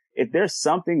 So if there's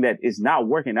something that is not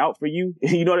working out for you,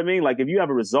 you know what I mean? Like, if you have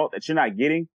a result that you're not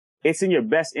getting, it's in your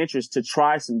best interest to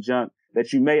try some junk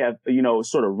that you may have,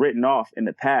 sort of written off in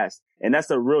the past. And that's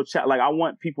a real like, I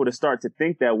want people to start to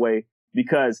think that way,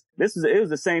 because it was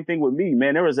the same thing with me,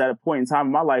 man. There was at a point in time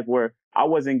in my life where I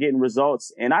wasn't getting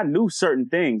results and I knew certain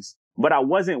things, but I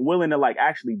wasn't willing to like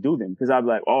actually do them because I'd be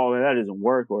like, oh, man, that doesn't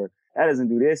work, or that doesn't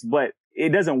do this. But it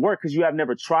doesn't work because you have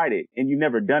never tried it and you've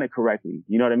never done it correctly.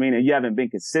 You know what I mean? And you haven't been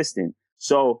consistent.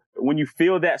 So when you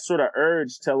feel that sort of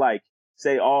urge to like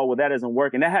say, oh, well, that doesn't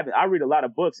work. And that happens. I read a lot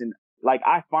of books and like,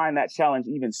 I find that challenge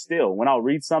even still when I'll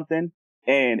read something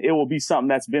and it will be something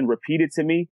that's been repeated to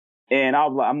me. And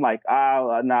I'm like,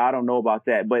 I don't know about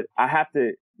that. But I have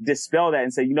to dispel that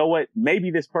and say, you know what?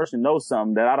 Maybe this person knows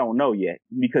something that I don't know yet,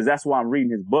 because that's why I'm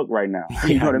reading his book right now.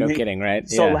 You know what I mean? No kidding, right?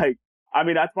 So like, I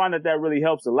mean, I find that really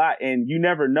helps a lot. And you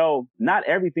never know, not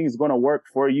everything's going to work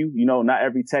for you, not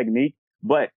every technique,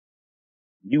 but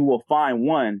you will find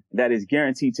one that is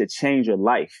guaranteed to change your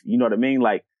life. You know what I mean?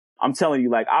 Like, I'm telling you,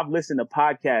 like, I've listened to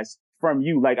podcasts from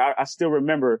you. Like, I still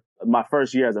remember my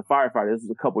first year as a firefighter. This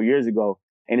was a couple years ago.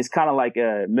 And it's kind of like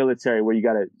a military where you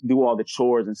got to do all the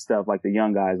chores and stuff like the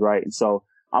young guys, right? And so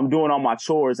I'm doing all my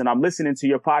chores and I'm listening to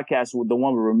your podcast with the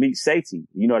one with Ramit Sethi.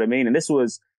 You know what I mean? And this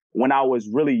was when I was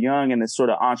really young in this sort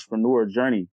of entrepreneur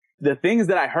journey. The things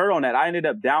that I heard on that, I ended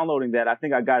up downloading that. I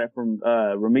think I got it from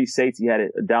Ramit Sethi. He had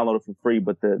it downloaded for free,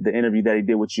 but the interview that he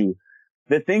did with you,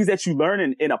 the things that you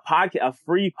learn in a podcast, a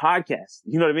free podcast,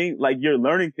 you know what I mean? Like, you're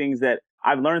learning things that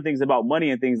I've learned things about money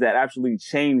and things that actually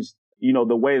changed,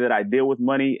 the way that I deal with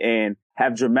money and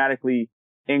have dramatically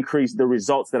increased the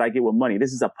results that I get with money.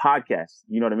 This is a podcast,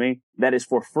 you know what I mean? That is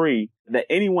for free, that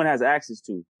anyone has access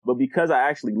to. But because I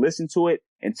actually listened to it,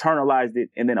 internalized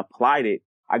it, and then applied it,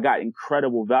 I got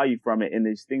incredible value from it. And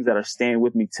there's things that are staying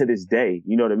with me to this day.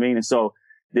 You know what I mean? And so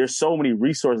there's so many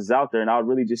resources out there. And I would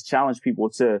really just challenge people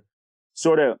to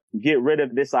sort of get rid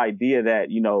of this idea that,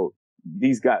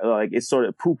 these guys, like, it's sort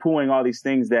of poo-pooing all these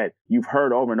things that you've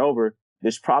heard over and over.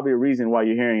 There's probably a reason why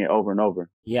you're hearing it over and over.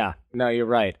 Yeah, no, you're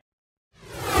right.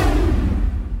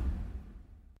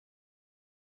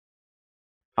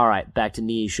 All right, back to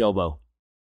Olaniyi Sobomehin.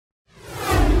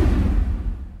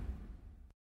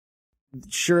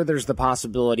 Sure, there's the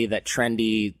possibility that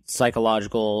trendy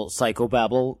psychological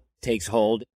psychobabble takes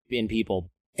hold in people,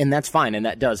 and that's fine, and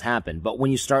that does happen. But when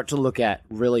you start to look at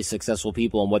really successful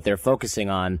people and what they're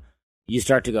focusing on, you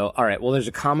start to go, all right, well, there's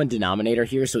a common denominator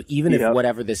here. So even if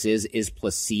whatever this is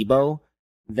placebo,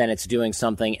 then it's doing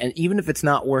something. And even if it's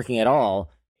not working at all,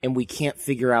 and we can't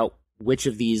figure out which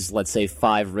of these, let's say,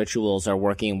 5 rituals are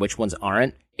working and which ones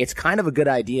aren't, it's kind of a good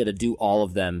idea to do all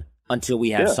of them until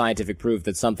we have scientific proof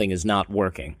that something is not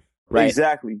working. Right?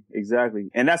 Exactly.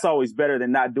 And that's always better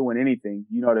than not doing anything.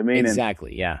 You know what I mean?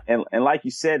 Exactly. And like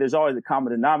you said, there's always a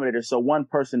common denominator. So one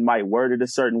person might word it a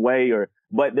certain way,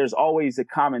 but there's always a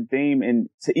common theme, and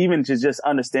to just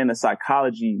understand the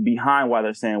psychology behind why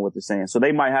they're saying what they're saying. So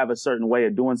they might have a certain way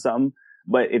of doing something,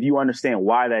 but if you understand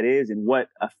why that is and what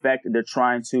effect they're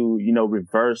trying to,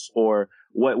 reverse, or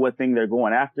what thing they're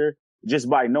going after, just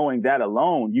by knowing that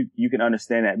alone, you can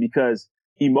understand that. Because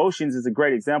emotions is a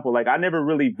great example. Like, I never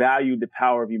really valued the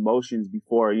power of emotions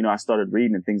before, I started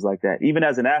reading and things like that. Even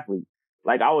as an athlete,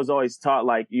 like, I was always taught,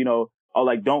 like,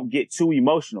 don't get too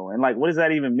emotional. And like, what does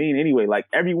that even mean anyway? Like,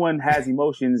 everyone has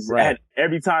emotions at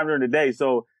every time during the day.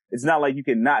 So it's not like you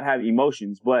can not have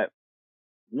emotions. But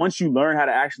once you learn how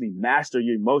to actually master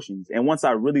your emotions, and once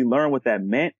I really learned what that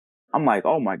meant, I'm like,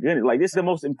 oh my goodness, like, this is the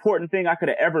most important thing I could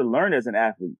have ever learned as an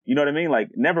athlete. You know what I mean? Like,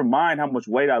 never mind how much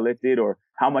weight I lifted or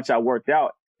how much I worked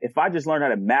out. If I just learned how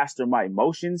to master my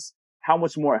emotions, how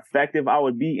much more effective I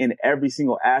would be in every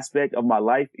single aspect of my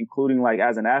life, including like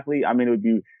as an athlete. I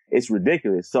mean, it's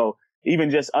ridiculous. So even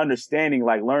just understanding,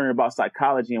 like, learning about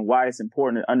psychology and why it's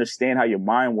important to understand how your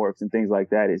mind works and things like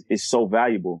that is so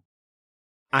valuable.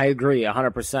 I agree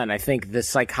 100%. I think the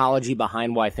psychology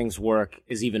behind why things work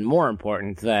is even more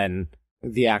important than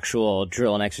the actual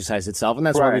drill and exercise itself. And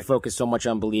that's why we focus so much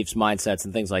on beliefs, mindsets,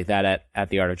 and things like that at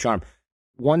The Art of Charm.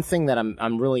 one thing that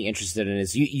I'm really interested in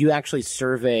is you actually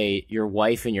survey your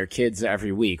wife and your kids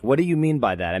every week. What do you mean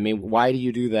by that? I mean, why do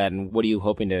you do that, and what are you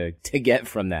hoping to get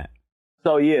from that?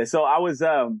 So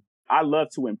I love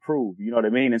to improve, you know what I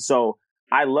mean? And so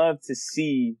I love to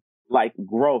see like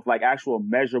growth, like actual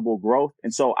measurable growth.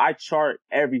 And so I chart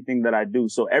everything that I do.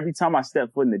 So every time I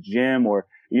step foot in the gym or,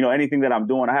 anything that I'm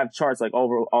doing, I have charts like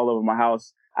all over my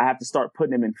house. I have to start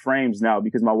putting them in frames now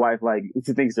because my wife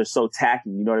she thinks they're so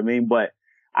tacky, you know what I mean? But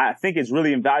I think it's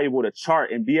really invaluable to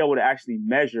chart and be able to actually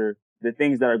measure the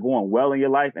things that are going well in your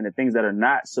life and the things that are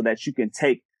not, so that you can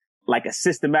take like a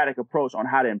systematic approach on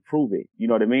how to improve it. You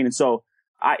know what I mean? And so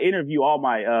I interview all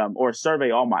my, or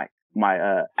survey all my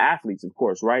athletes, of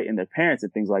course, right? And their parents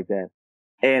and things like that.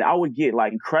 And I would get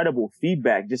like incredible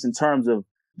feedback just in terms of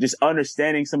just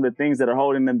understanding some of the things that are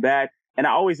holding them back. And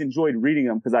I always enjoyed reading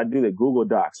them because I do the Google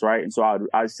Docs, right? And so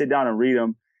I'd sit down and read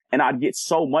them and I'd get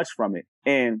so much from it.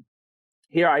 And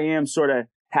here I am sort of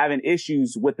having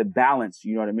issues with the balance,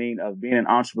 you know what I mean, of being an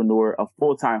entrepreneur, a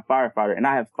full-time firefighter. And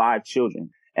I have 5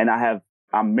 children and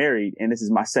I'm married, and this is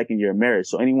my 2nd year of marriage.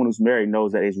 So anyone who's married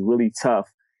knows that it's really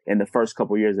tough in the first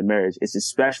couple of years of marriage. It's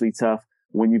especially tough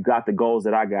when you've got the goals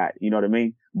that I got, you know what I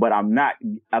mean? But I'm not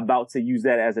about to use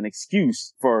that as an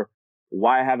excuse for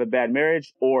why I have a bad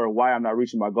marriage or why I'm not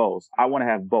reaching my goals. I want to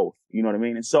have both, you know what I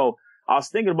mean? And so I was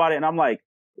thinking about it and I'm like,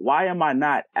 why am I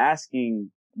not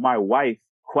asking my wife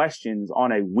questions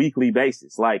on a weekly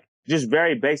basis? Like just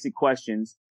very basic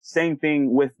questions. Same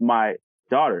thing with my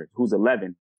daughter who's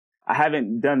 11. I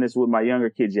haven't done this with my younger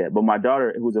kids yet, but my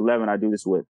daughter who's 11, I do this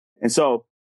with. And so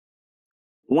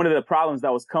one of the problems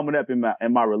that was coming up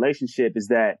in my relationship is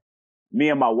that me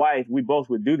and my wife, we both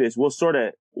would do this.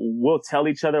 We'll tell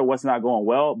each other what's not going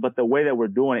well, but the way that we're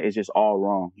doing it is just all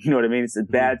wrong. You know what I mean? It's a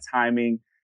bad timing.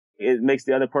 It makes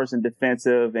the other person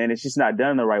defensive and it's just not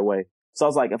done the right way. So I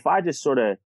was like, if I just sort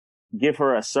of give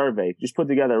her a survey, just put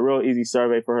together a real easy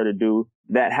survey for her to do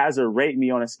that has her rate me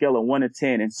on a scale of 1 to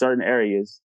 10 in certain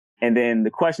areas. And then the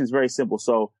question is very simple.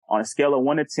 So on a scale of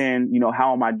 1 to 10,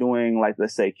 how am I doing? Like,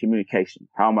 let's say communication.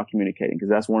 How am I communicating? Because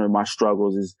that's one of my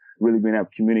struggles, is really being able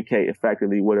to communicate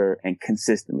effectively with her and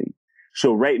consistently.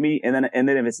 She'll rate me. And then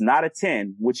if it's not a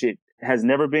 10, which it has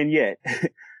never been yet,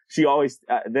 she always,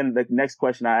 then the next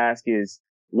question I ask is,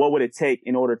 what would it take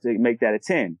in order to make that a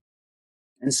 10?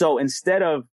 And so instead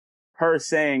of her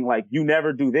saying like, you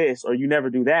never do this or you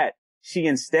never do that, she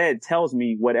instead tells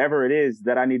me whatever it is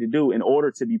that I need to do in order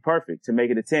to be perfect, to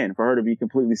make it a 10, for her to be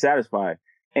completely satisfied.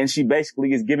 And she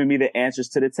basically is giving me the answers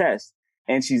to the test.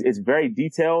 And it's very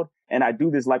detailed. And I do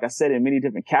this, like I said, in many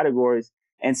different categories.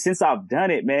 And since I've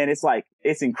done it, man,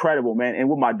 it's incredible, man.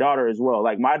 And with my daughter as well.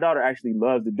 Like my daughter actually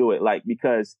loves to do it, like,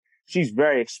 because she's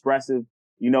very expressive,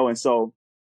 and so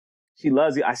she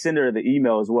loves it. I send her the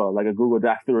email as well, like a Google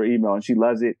Doc through her email, and she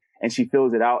loves it. And she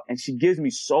fills it out and she gives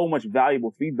me so much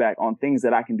valuable feedback on things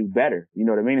that I can do better. You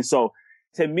know what I mean? And so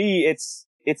to me, it's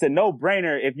a no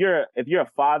brainer. If you're a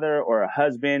father or a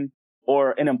husband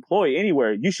or an employee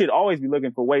anywhere, you should always be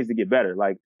looking for ways to get better.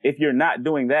 Like if you're not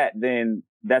doing that, then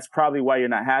that's probably why you're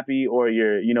not happy or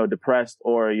you're, depressed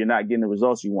or you're not getting the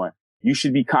results you want. You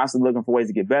should be constantly looking for ways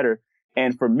to get better.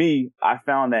 And for me, I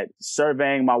found that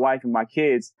surveying my wife and my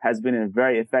kids has been a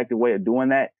very effective way of doing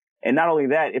that. And not only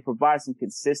that, it provides some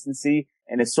consistency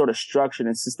and it's sort of structured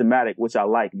and systematic, which I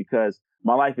like because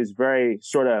my life is very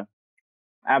I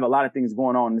have a lot of things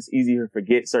going on. And it's easy to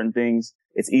forget certain things.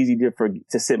 It's easy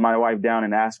to sit my wife down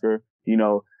and ask her,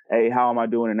 hey, how am I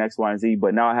doing in X, Y, and Z?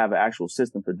 But now I have an actual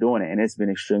system for doing it and it's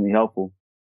been extremely helpful.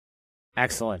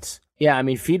 Excellent. Yeah. I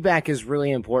mean, feedback is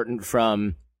really important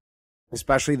from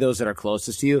especially those that are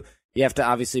closest to you. You have to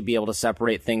obviously be able to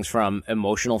separate things from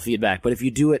emotional feedback. But if you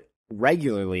do it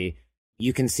regularly,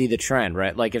 you can see the trend,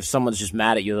 right? Like if someone's just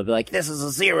mad at you, they'll be like, this is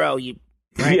a 0,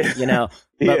 right? Yeah.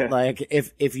 But like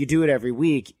if you do it every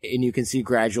week and you can see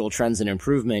gradual trends and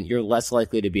improvement, you're less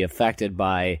likely to be affected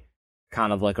by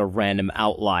kind of like a random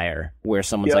outlier where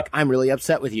someone's like, I'm really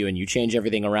upset with you, and you change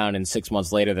everything around and 6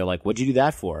 months later they're like, what'd you do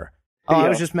that for? Oh, I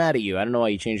was just mad at you. I don't know why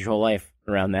you changed your whole life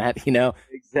around that,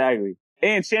 Exactly.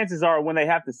 And chances are when they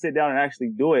have to sit down and actually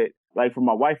do it, like for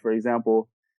my wife, for example,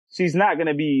 she's not going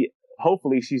to be,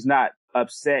 hopefully she's not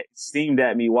upset, steamed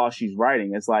at me while she's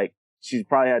writing. It's like she's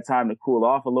probably had time to cool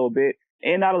off a little bit.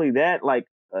 And not only that, like,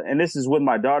 and this is with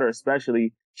my daughter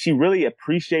especially, she really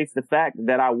appreciates the fact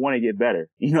that I want to get better.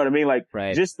 You know what I mean? Like,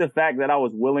 just the fact that I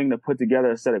was willing to put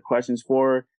together a set of questions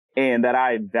for her and that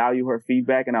I value her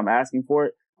feedback and I'm asking for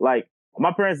it. Like,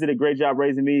 my parents did a great job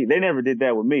raising me. They never did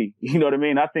that with me. You know what I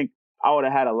mean? I think I would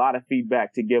have had a lot of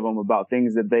feedback to give them about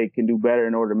things that they can do better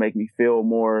in order to make me feel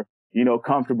more,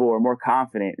 comfortable or more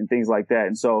confident and things like that.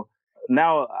 And so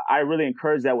now I really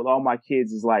encourage that with all my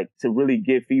kids, is like to really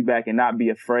give feedback and not be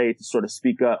afraid to sort of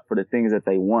speak up for the things that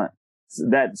they want. So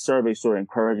that survey sort of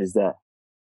encourages that.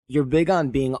 You're big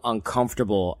on being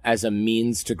uncomfortable as a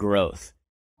means to growth.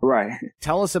 Right.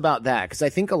 Tell us about that, because I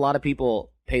think a lot of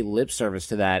people pay lip service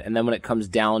to that, and then when it comes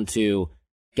down to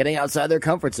getting outside their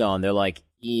comfort zone, they're like,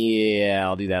 yeah,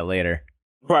 I'll do that later.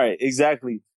 Right,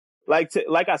 exactly. Like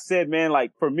I said, man,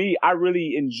 like for me, I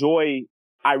really enjoy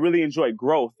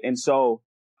growth. And so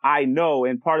I know,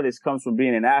 and part of this comes from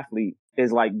being an athlete,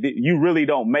 is like you really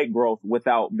don't make growth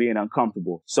without being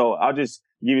uncomfortable. So I'll just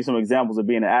give you some examples of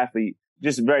being an athlete,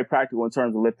 just very practical in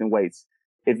terms of lifting weights.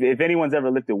 If anyone's ever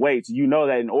lifted weights, you know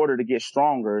that in order to get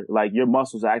stronger, like your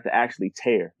muscles have to actually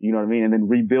tear, you know what I mean? And then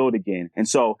rebuild again. And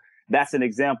so that's an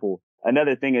example.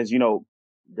 Another thing is,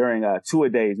 during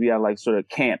two-a-days, we have like sort of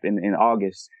camp in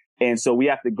August. And so we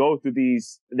have to go through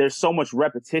these. There's so much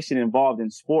repetition involved in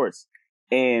sports.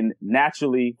 And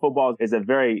naturally, football is a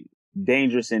very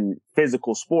dangerous and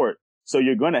physical sport. So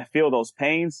you're going to feel those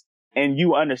pains. And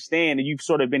you understand, and you've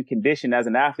sort of been conditioned as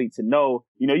an athlete to know,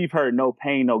 you've heard no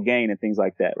pain, no gain and things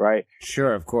like that, right?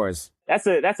 Sure, of course. That's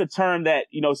a term that,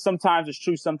 sometimes it's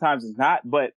true, sometimes it's not.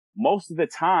 But most of the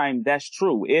time, that's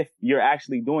true if you're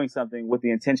actually doing something with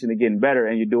the intention of getting better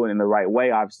and you're doing it in the right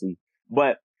way, obviously.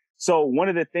 But so one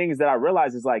of the things that I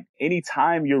realize is like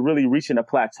anytime you're really reaching a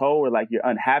plateau or like you're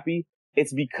unhappy,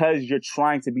 it's because you're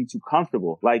trying to be too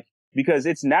comfortable. Like, because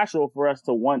it's natural for us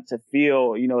to want to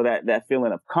feel, that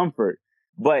feeling of comfort.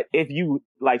 But if you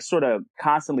like sort of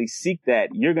constantly seek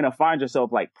that, you're going to find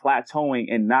yourself like plateauing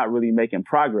and not really making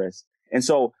progress. And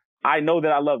so I know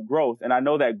that I love growth, and I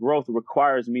know that growth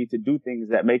requires me to do things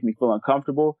that make me feel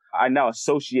uncomfortable. I now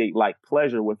associate like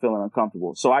pleasure with feeling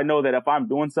uncomfortable. So I know that if I'm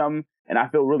doing something and I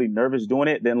feel really nervous doing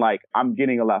it, then like I'm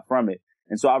getting a lot from it.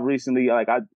 And so I've recently,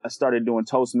 I started doing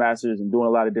Toastmasters and doing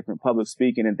a lot of different public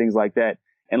speaking and things like that.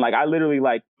 And like, I literally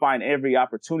like find every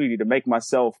opportunity to take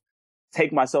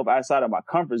myself outside of my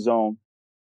comfort zone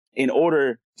in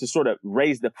order to sort of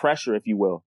raise the pressure, if you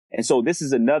will. And so this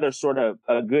is another sort of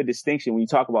a good distinction when you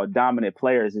talk about dominant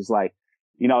players. Is like,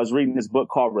 I was reading this book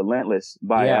called Relentless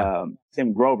by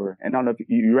Tim Grover. And I don't know if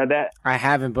you read that. I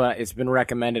haven't, but it's been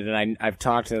recommended, and I've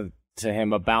talked to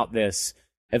him about this.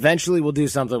 Eventually we'll do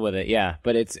something with it. Yeah.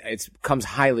 But it's comes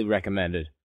highly recommended.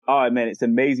 Oh man, it's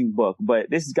an amazing book. But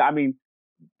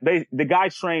the guy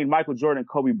trained Michael Jordan and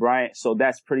Kobe Bryant, so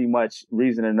that's pretty much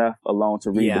reason enough alone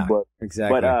to read the book.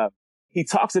 Exactly. But he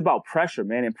talks about pressure,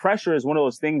 man, and pressure is one of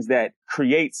those things that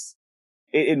creates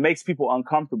it makes people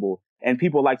uncomfortable, and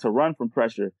people like to run from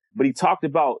pressure. But he talked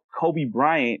about Kobe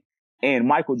Bryant and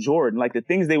Michael Jordan, like the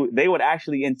things they would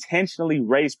actually intentionally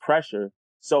raise pressure,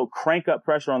 so crank up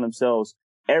pressure on themselves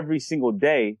every single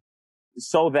day,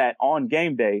 so that on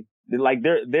game day, like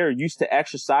they're used to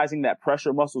exercising that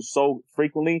pressure muscle so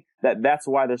frequently that's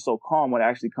why they're so calm when it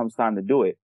actually comes time to do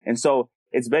it. And so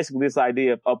it's basically this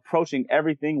idea of approaching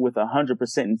everything with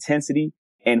 100% intensity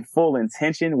and full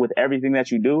intention with everything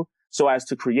that you do, so as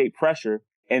to create pressure.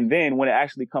 And then when it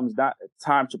actually comes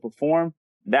time to perform,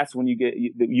 that's when you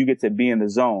get to be in the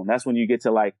zone. That's when you get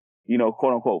to like,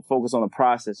 quote unquote, focus on the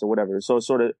process or whatever. So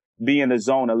sort of be in the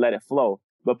zone and let it flow.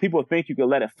 But people think you can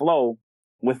let it flow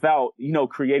without,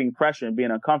 creating pressure and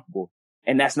being uncomfortable.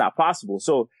 And that's not possible.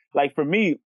 So like for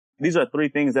me, these are three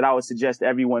things that I would suggest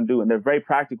everyone do. And they're very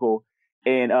practical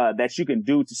and that you can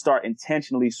do to start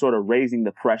intentionally sort of raising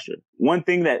the pressure. One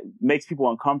thing that makes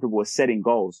people uncomfortable is setting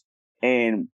goals.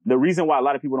 And the reason why a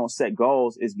lot of people don't set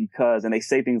goals is because, and they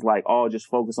say things like, oh, just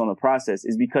focus on the process,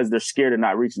 is because they're scared of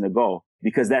not reaching the goal,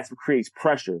 because that creates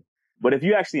pressure. But if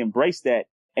you actually embrace that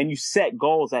and you set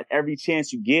goals at every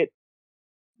chance you get,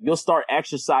 you'll start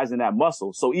exercising that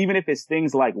muscle. So even if it's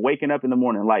things like waking up in the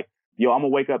morning, like, yo, I'm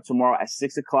going to wake up tomorrow at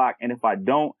 6:00. And if I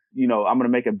don't, I'm going to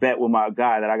make a bet with my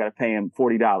guy that I got to pay him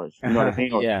 $40. You know what I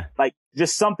mean? Or, yeah. Like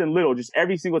just something little, just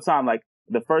every single time. Like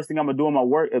the first thing I'm going to do in my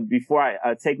work before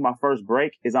I take my first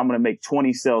break is I'm going to make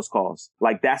 20 sales calls.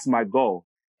 Like that's my goal.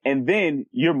 And then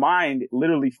your mind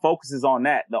literally focuses on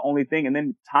that, the only thing. And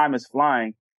then time is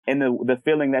flying. And the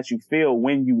feeling that you feel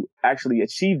when you actually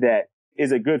achieve that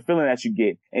is a good feeling that you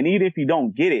get. And even if you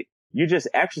don't get it, you're just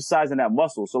exercising that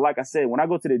muscle. So like I said, when I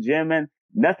go to the gym, man,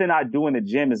 nothing I do in the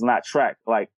gym is not tracked.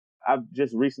 Like I've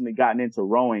just recently gotten into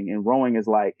rowing, and rowing is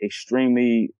like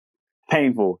extremely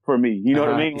painful for me. You know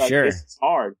what I mean? Like sure. It's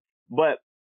hard, but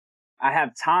I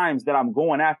have times that I'm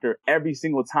going after every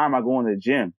single time I go in the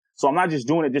gym. So I'm not just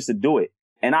doing it just to do it.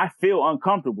 And I feel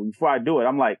uncomfortable before I do it.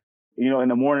 I'm like, in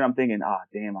the morning I'm thinking,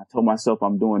 damn, I told myself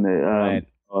I'm doing the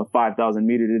 5,000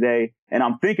 meter today. And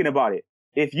I'm thinking about it.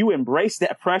 If you embrace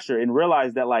that pressure and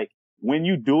realize that like, when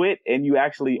you do it and you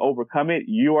actually overcome it,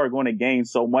 you are going to gain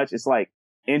so much. It's like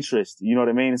interest. You know what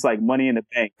I mean? It's like money in the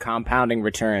bank. Compounding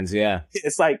returns. Yeah.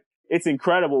 It's like, it's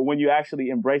incredible when you actually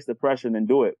embrace the pressure and then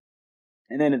do it.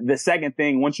 And then the second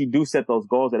thing, once you do set those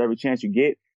goals at every chance you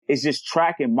get, is just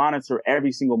track and monitor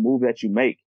every single move that you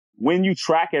make. When you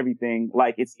track everything,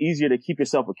 like, it's easier to keep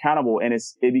yourself accountable, and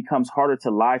it becomes harder to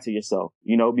lie to yourself,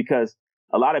 you know, because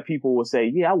a lot of people will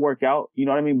say, yeah, I work out, you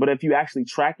know what I mean? But if you actually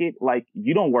track it, like,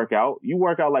 you don't work out. You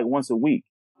work out like once a week.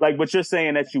 Like, but you're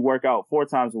saying that you work out 4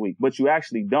 times a week, but you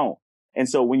actually don't. And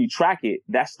so when you track it,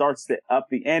 that starts to up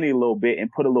the ante a little bit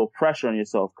and put a little pressure on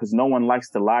yourself, because no one likes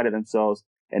to lie to themselves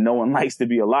and no one likes to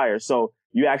be a liar. So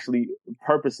you actually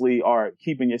purposely are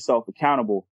keeping yourself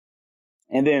accountable.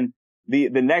 And then the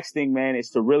next thing, man, is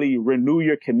to really renew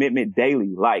your commitment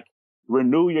daily. Like,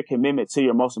 renew your commitment to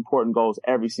your most important goals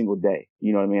every single day.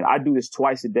 You know what I mean? I do this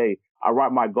twice a day. I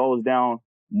write my goals down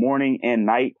morning and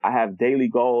night. I have daily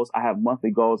goals. I have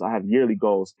monthly goals. I have yearly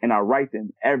goals, and I write them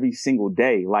every single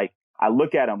day. Like, I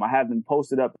look at them. I have them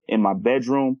posted up in my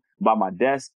bedroom by my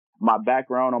desk. My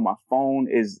background on my phone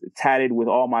is tatted with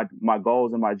all my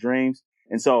goals and my dreams.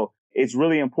 And so it's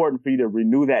really important for you to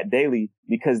renew that daily,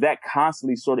 because that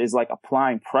constantly sort of is like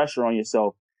applying pressure on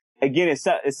yourself. Again,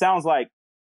 it sounds like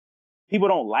people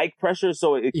don't like pressure.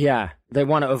 So yeah, they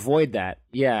want to avoid that.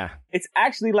 Yeah. It's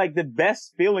actually like the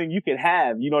best feeling you can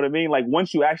have. You know what I mean? Like,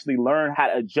 once you actually learn how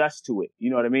to adjust to it, you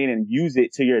know what I mean? And use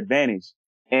it to your advantage.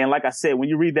 And like I said, when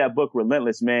you read that book,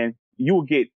 Relentless, man, you will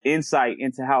get insight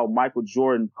into how Michael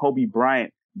Jordan, Kobe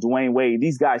Bryant, Dwayne Wade,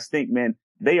 these guys think, man.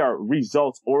 They are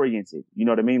results oriented. You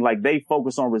know what I mean? Like, they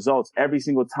focus on results every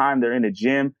single time they're in the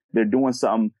gym. They're doing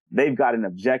something. They've got an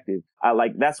objective.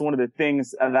 That's one of the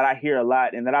things that I hear a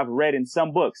lot and that I've read in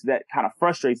some books that kind of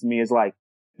frustrates me, is like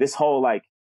this whole, like,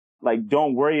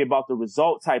 don't worry about the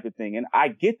result type of thing. And I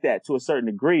get that to a certain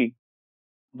degree,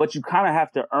 but you kind of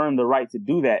have to earn the right to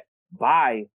do that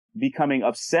by becoming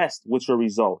obsessed with your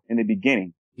result in the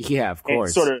beginning. Yeah, of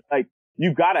course. And sort of like,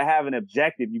 you got to have an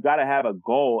objective. You got to have a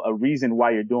goal, a reason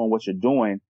why you're doing what you're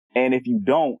doing. And if you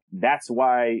don't, that's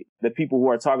why the people who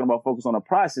are talking about focus on the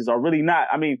process are really not.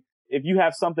 I mean, if you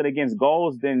have something against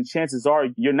goals, then chances are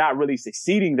you're not really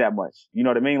succeeding that much. You know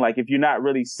what I mean? Like, if you're not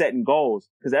really setting goals,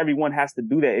 because everyone has to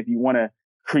do that if you want to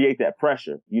create that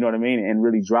pressure, you know what I mean? And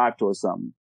really drive towards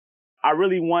something. I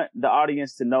really want the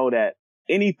audience to know that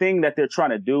anything that they're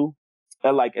trying to do,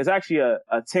 it's actually a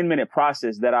 10-minute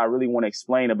process that I really want to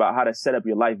explain about how to set up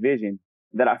your life vision,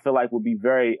 that I feel like would be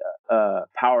very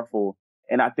powerful,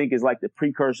 and I think is like the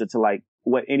precursor to like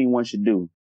what anyone should do.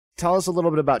 Tell us a little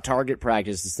bit about Target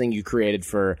Practice, this thing you created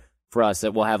for us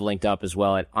that we'll have linked up as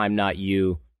well at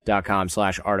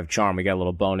imnotyou.com/artofcharm. We got a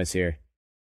little bonus here.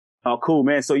 Oh, cool,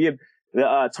 man. So yeah,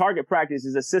 the Target Practice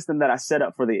is a system that I set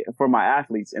up for my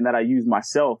athletes and that I use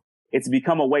myself. It's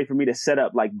become a way for me to set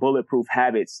up like bulletproof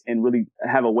habits and really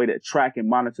have a way to track and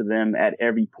monitor them at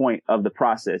every point of the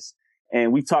process.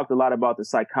 And we talked a lot about the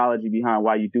psychology behind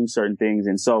why you do certain things.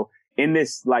 And so in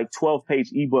this like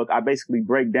 12-page ebook, I basically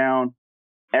break down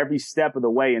every step of the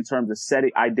way in terms of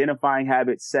identifying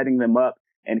habits, setting them up,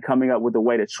 and coming up with a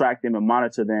way to track them and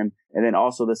monitor them. And then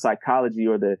also the psychology,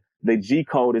 or the G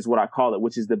code is what I call it,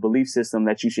 which is the belief system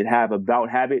that you should have about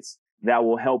habits that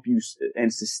will help you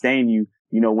and sustain you,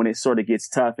 you know, when it sort of gets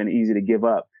tough and easy to give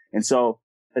up. And so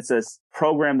it's a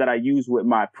program that I use with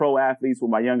my pro athletes,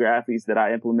 with my younger athletes, that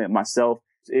I implement myself.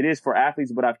 It is for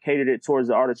athletes, but I've catered it towards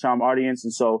the Art of Charm audience.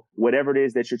 And so whatever it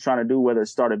is that you're trying to do, whether it's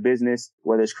start a business,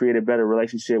 whether it's create a better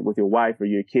relationship with your wife or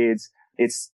your kids,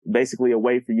 it's basically a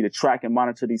way for you to track and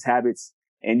monitor these habits.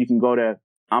 And you can go to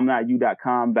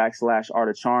imnotyou.com/Art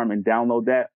of Charm and download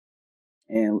that.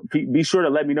 And be sure to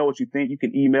let me know what you think. You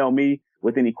can email me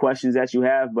with any questions that you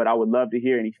have, but I would love to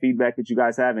hear any feedback that you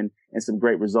guys have and some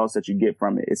great results that you get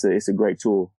from it. It's a great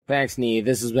tool. Thanks, Nee.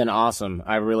 This has been awesome.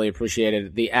 I really appreciate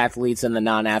it. The athletes and the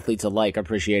non-athletes alike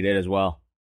appreciate it as well.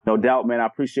 No doubt, man. I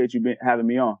appreciate you having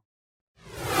me on.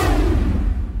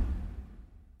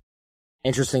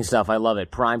 Interesting stuff. I love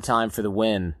it. Prime time for the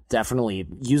win. Definitely.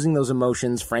 Using those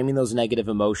emotions, framing those negative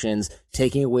emotions,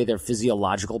 taking away their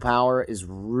physiological power is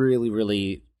really,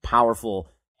 really powerful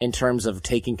in terms of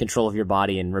taking control of your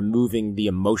body and removing the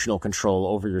emotional control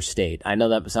over your state. I know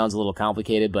that sounds a little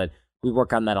complicated, but we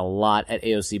work on that a lot at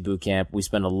AOC Bootcamp. We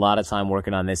spend a lot of time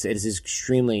working on this. It is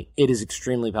extremely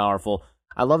powerful.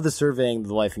 I love the surveying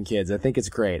the wife and kids. I think it's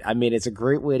great. I mean, it's a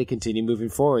great way to continue moving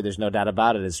forward. There's no doubt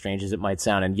about it, as strange as it might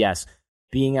sound. And yes,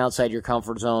 being outside your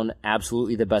comfort zone,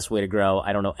 absolutely the best way to grow.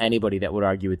 I don't know anybody that would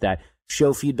argue with that.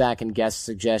 Show feedback and guest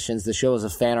suggestions. The show is a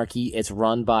fanarchy. It's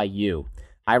run by you.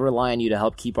 I rely on you to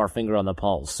help keep our finger on the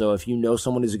pulse. So if you know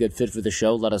someone who's a good fit for the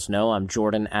show, let us know. I'm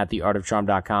Jordan at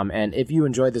theartofcharm.com. And if you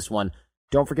enjoyed this one,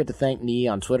 don't forget to thank Nii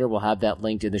on Twitter. We'll have that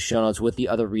linked in the show notes with the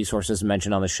other resources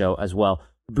mentioned on the show as well.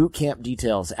 Bootcamp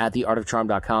details at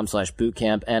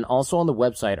theartofcharm.com/bootcamp. And also on the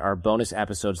website are bonus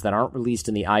episodes that aren't released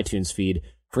in the iTunes feed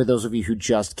for those of you who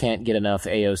just can't get enough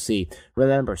AOC.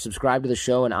 Remember, subscribe to the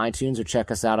show in iTunes or check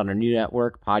us out on our new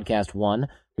network, Podcast One.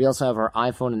 We also have our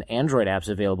iPhone and Android apps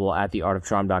available at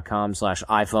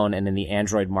theartofcharm.com/iPhone and in the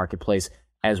Android marketplace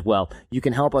as well. You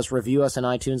can help us, review us on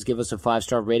iTunes, give us a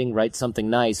 5-star rating, write something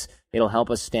nice. It'll help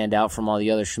us stand out from all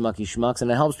the other schmucky schmucks, and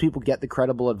it helps people get the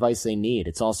credible advice they need.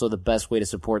 It's also the best way to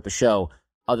support the show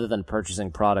other than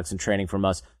purchasing products and training from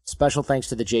us. Special thanks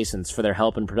to the Jasons for their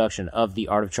help in production of the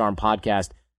Art of Charm podcast.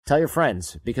 Tell your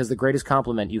friends, because the greatest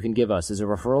compliment you can give us is a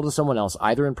referral to someone else,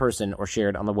 either in person or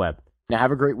shared on the web. Now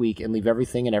have a great week and leave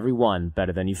everything and everyone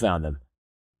better than you found them.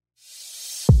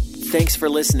 Thanks for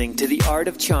listening to The Art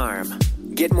of Charm.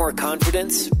 Get more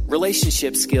confidence,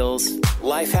 relationship skills,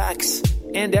 life hacks,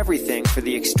 and everything for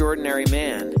the extraordinary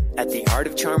man at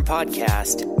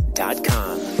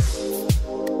theartofcharmpodcast.com.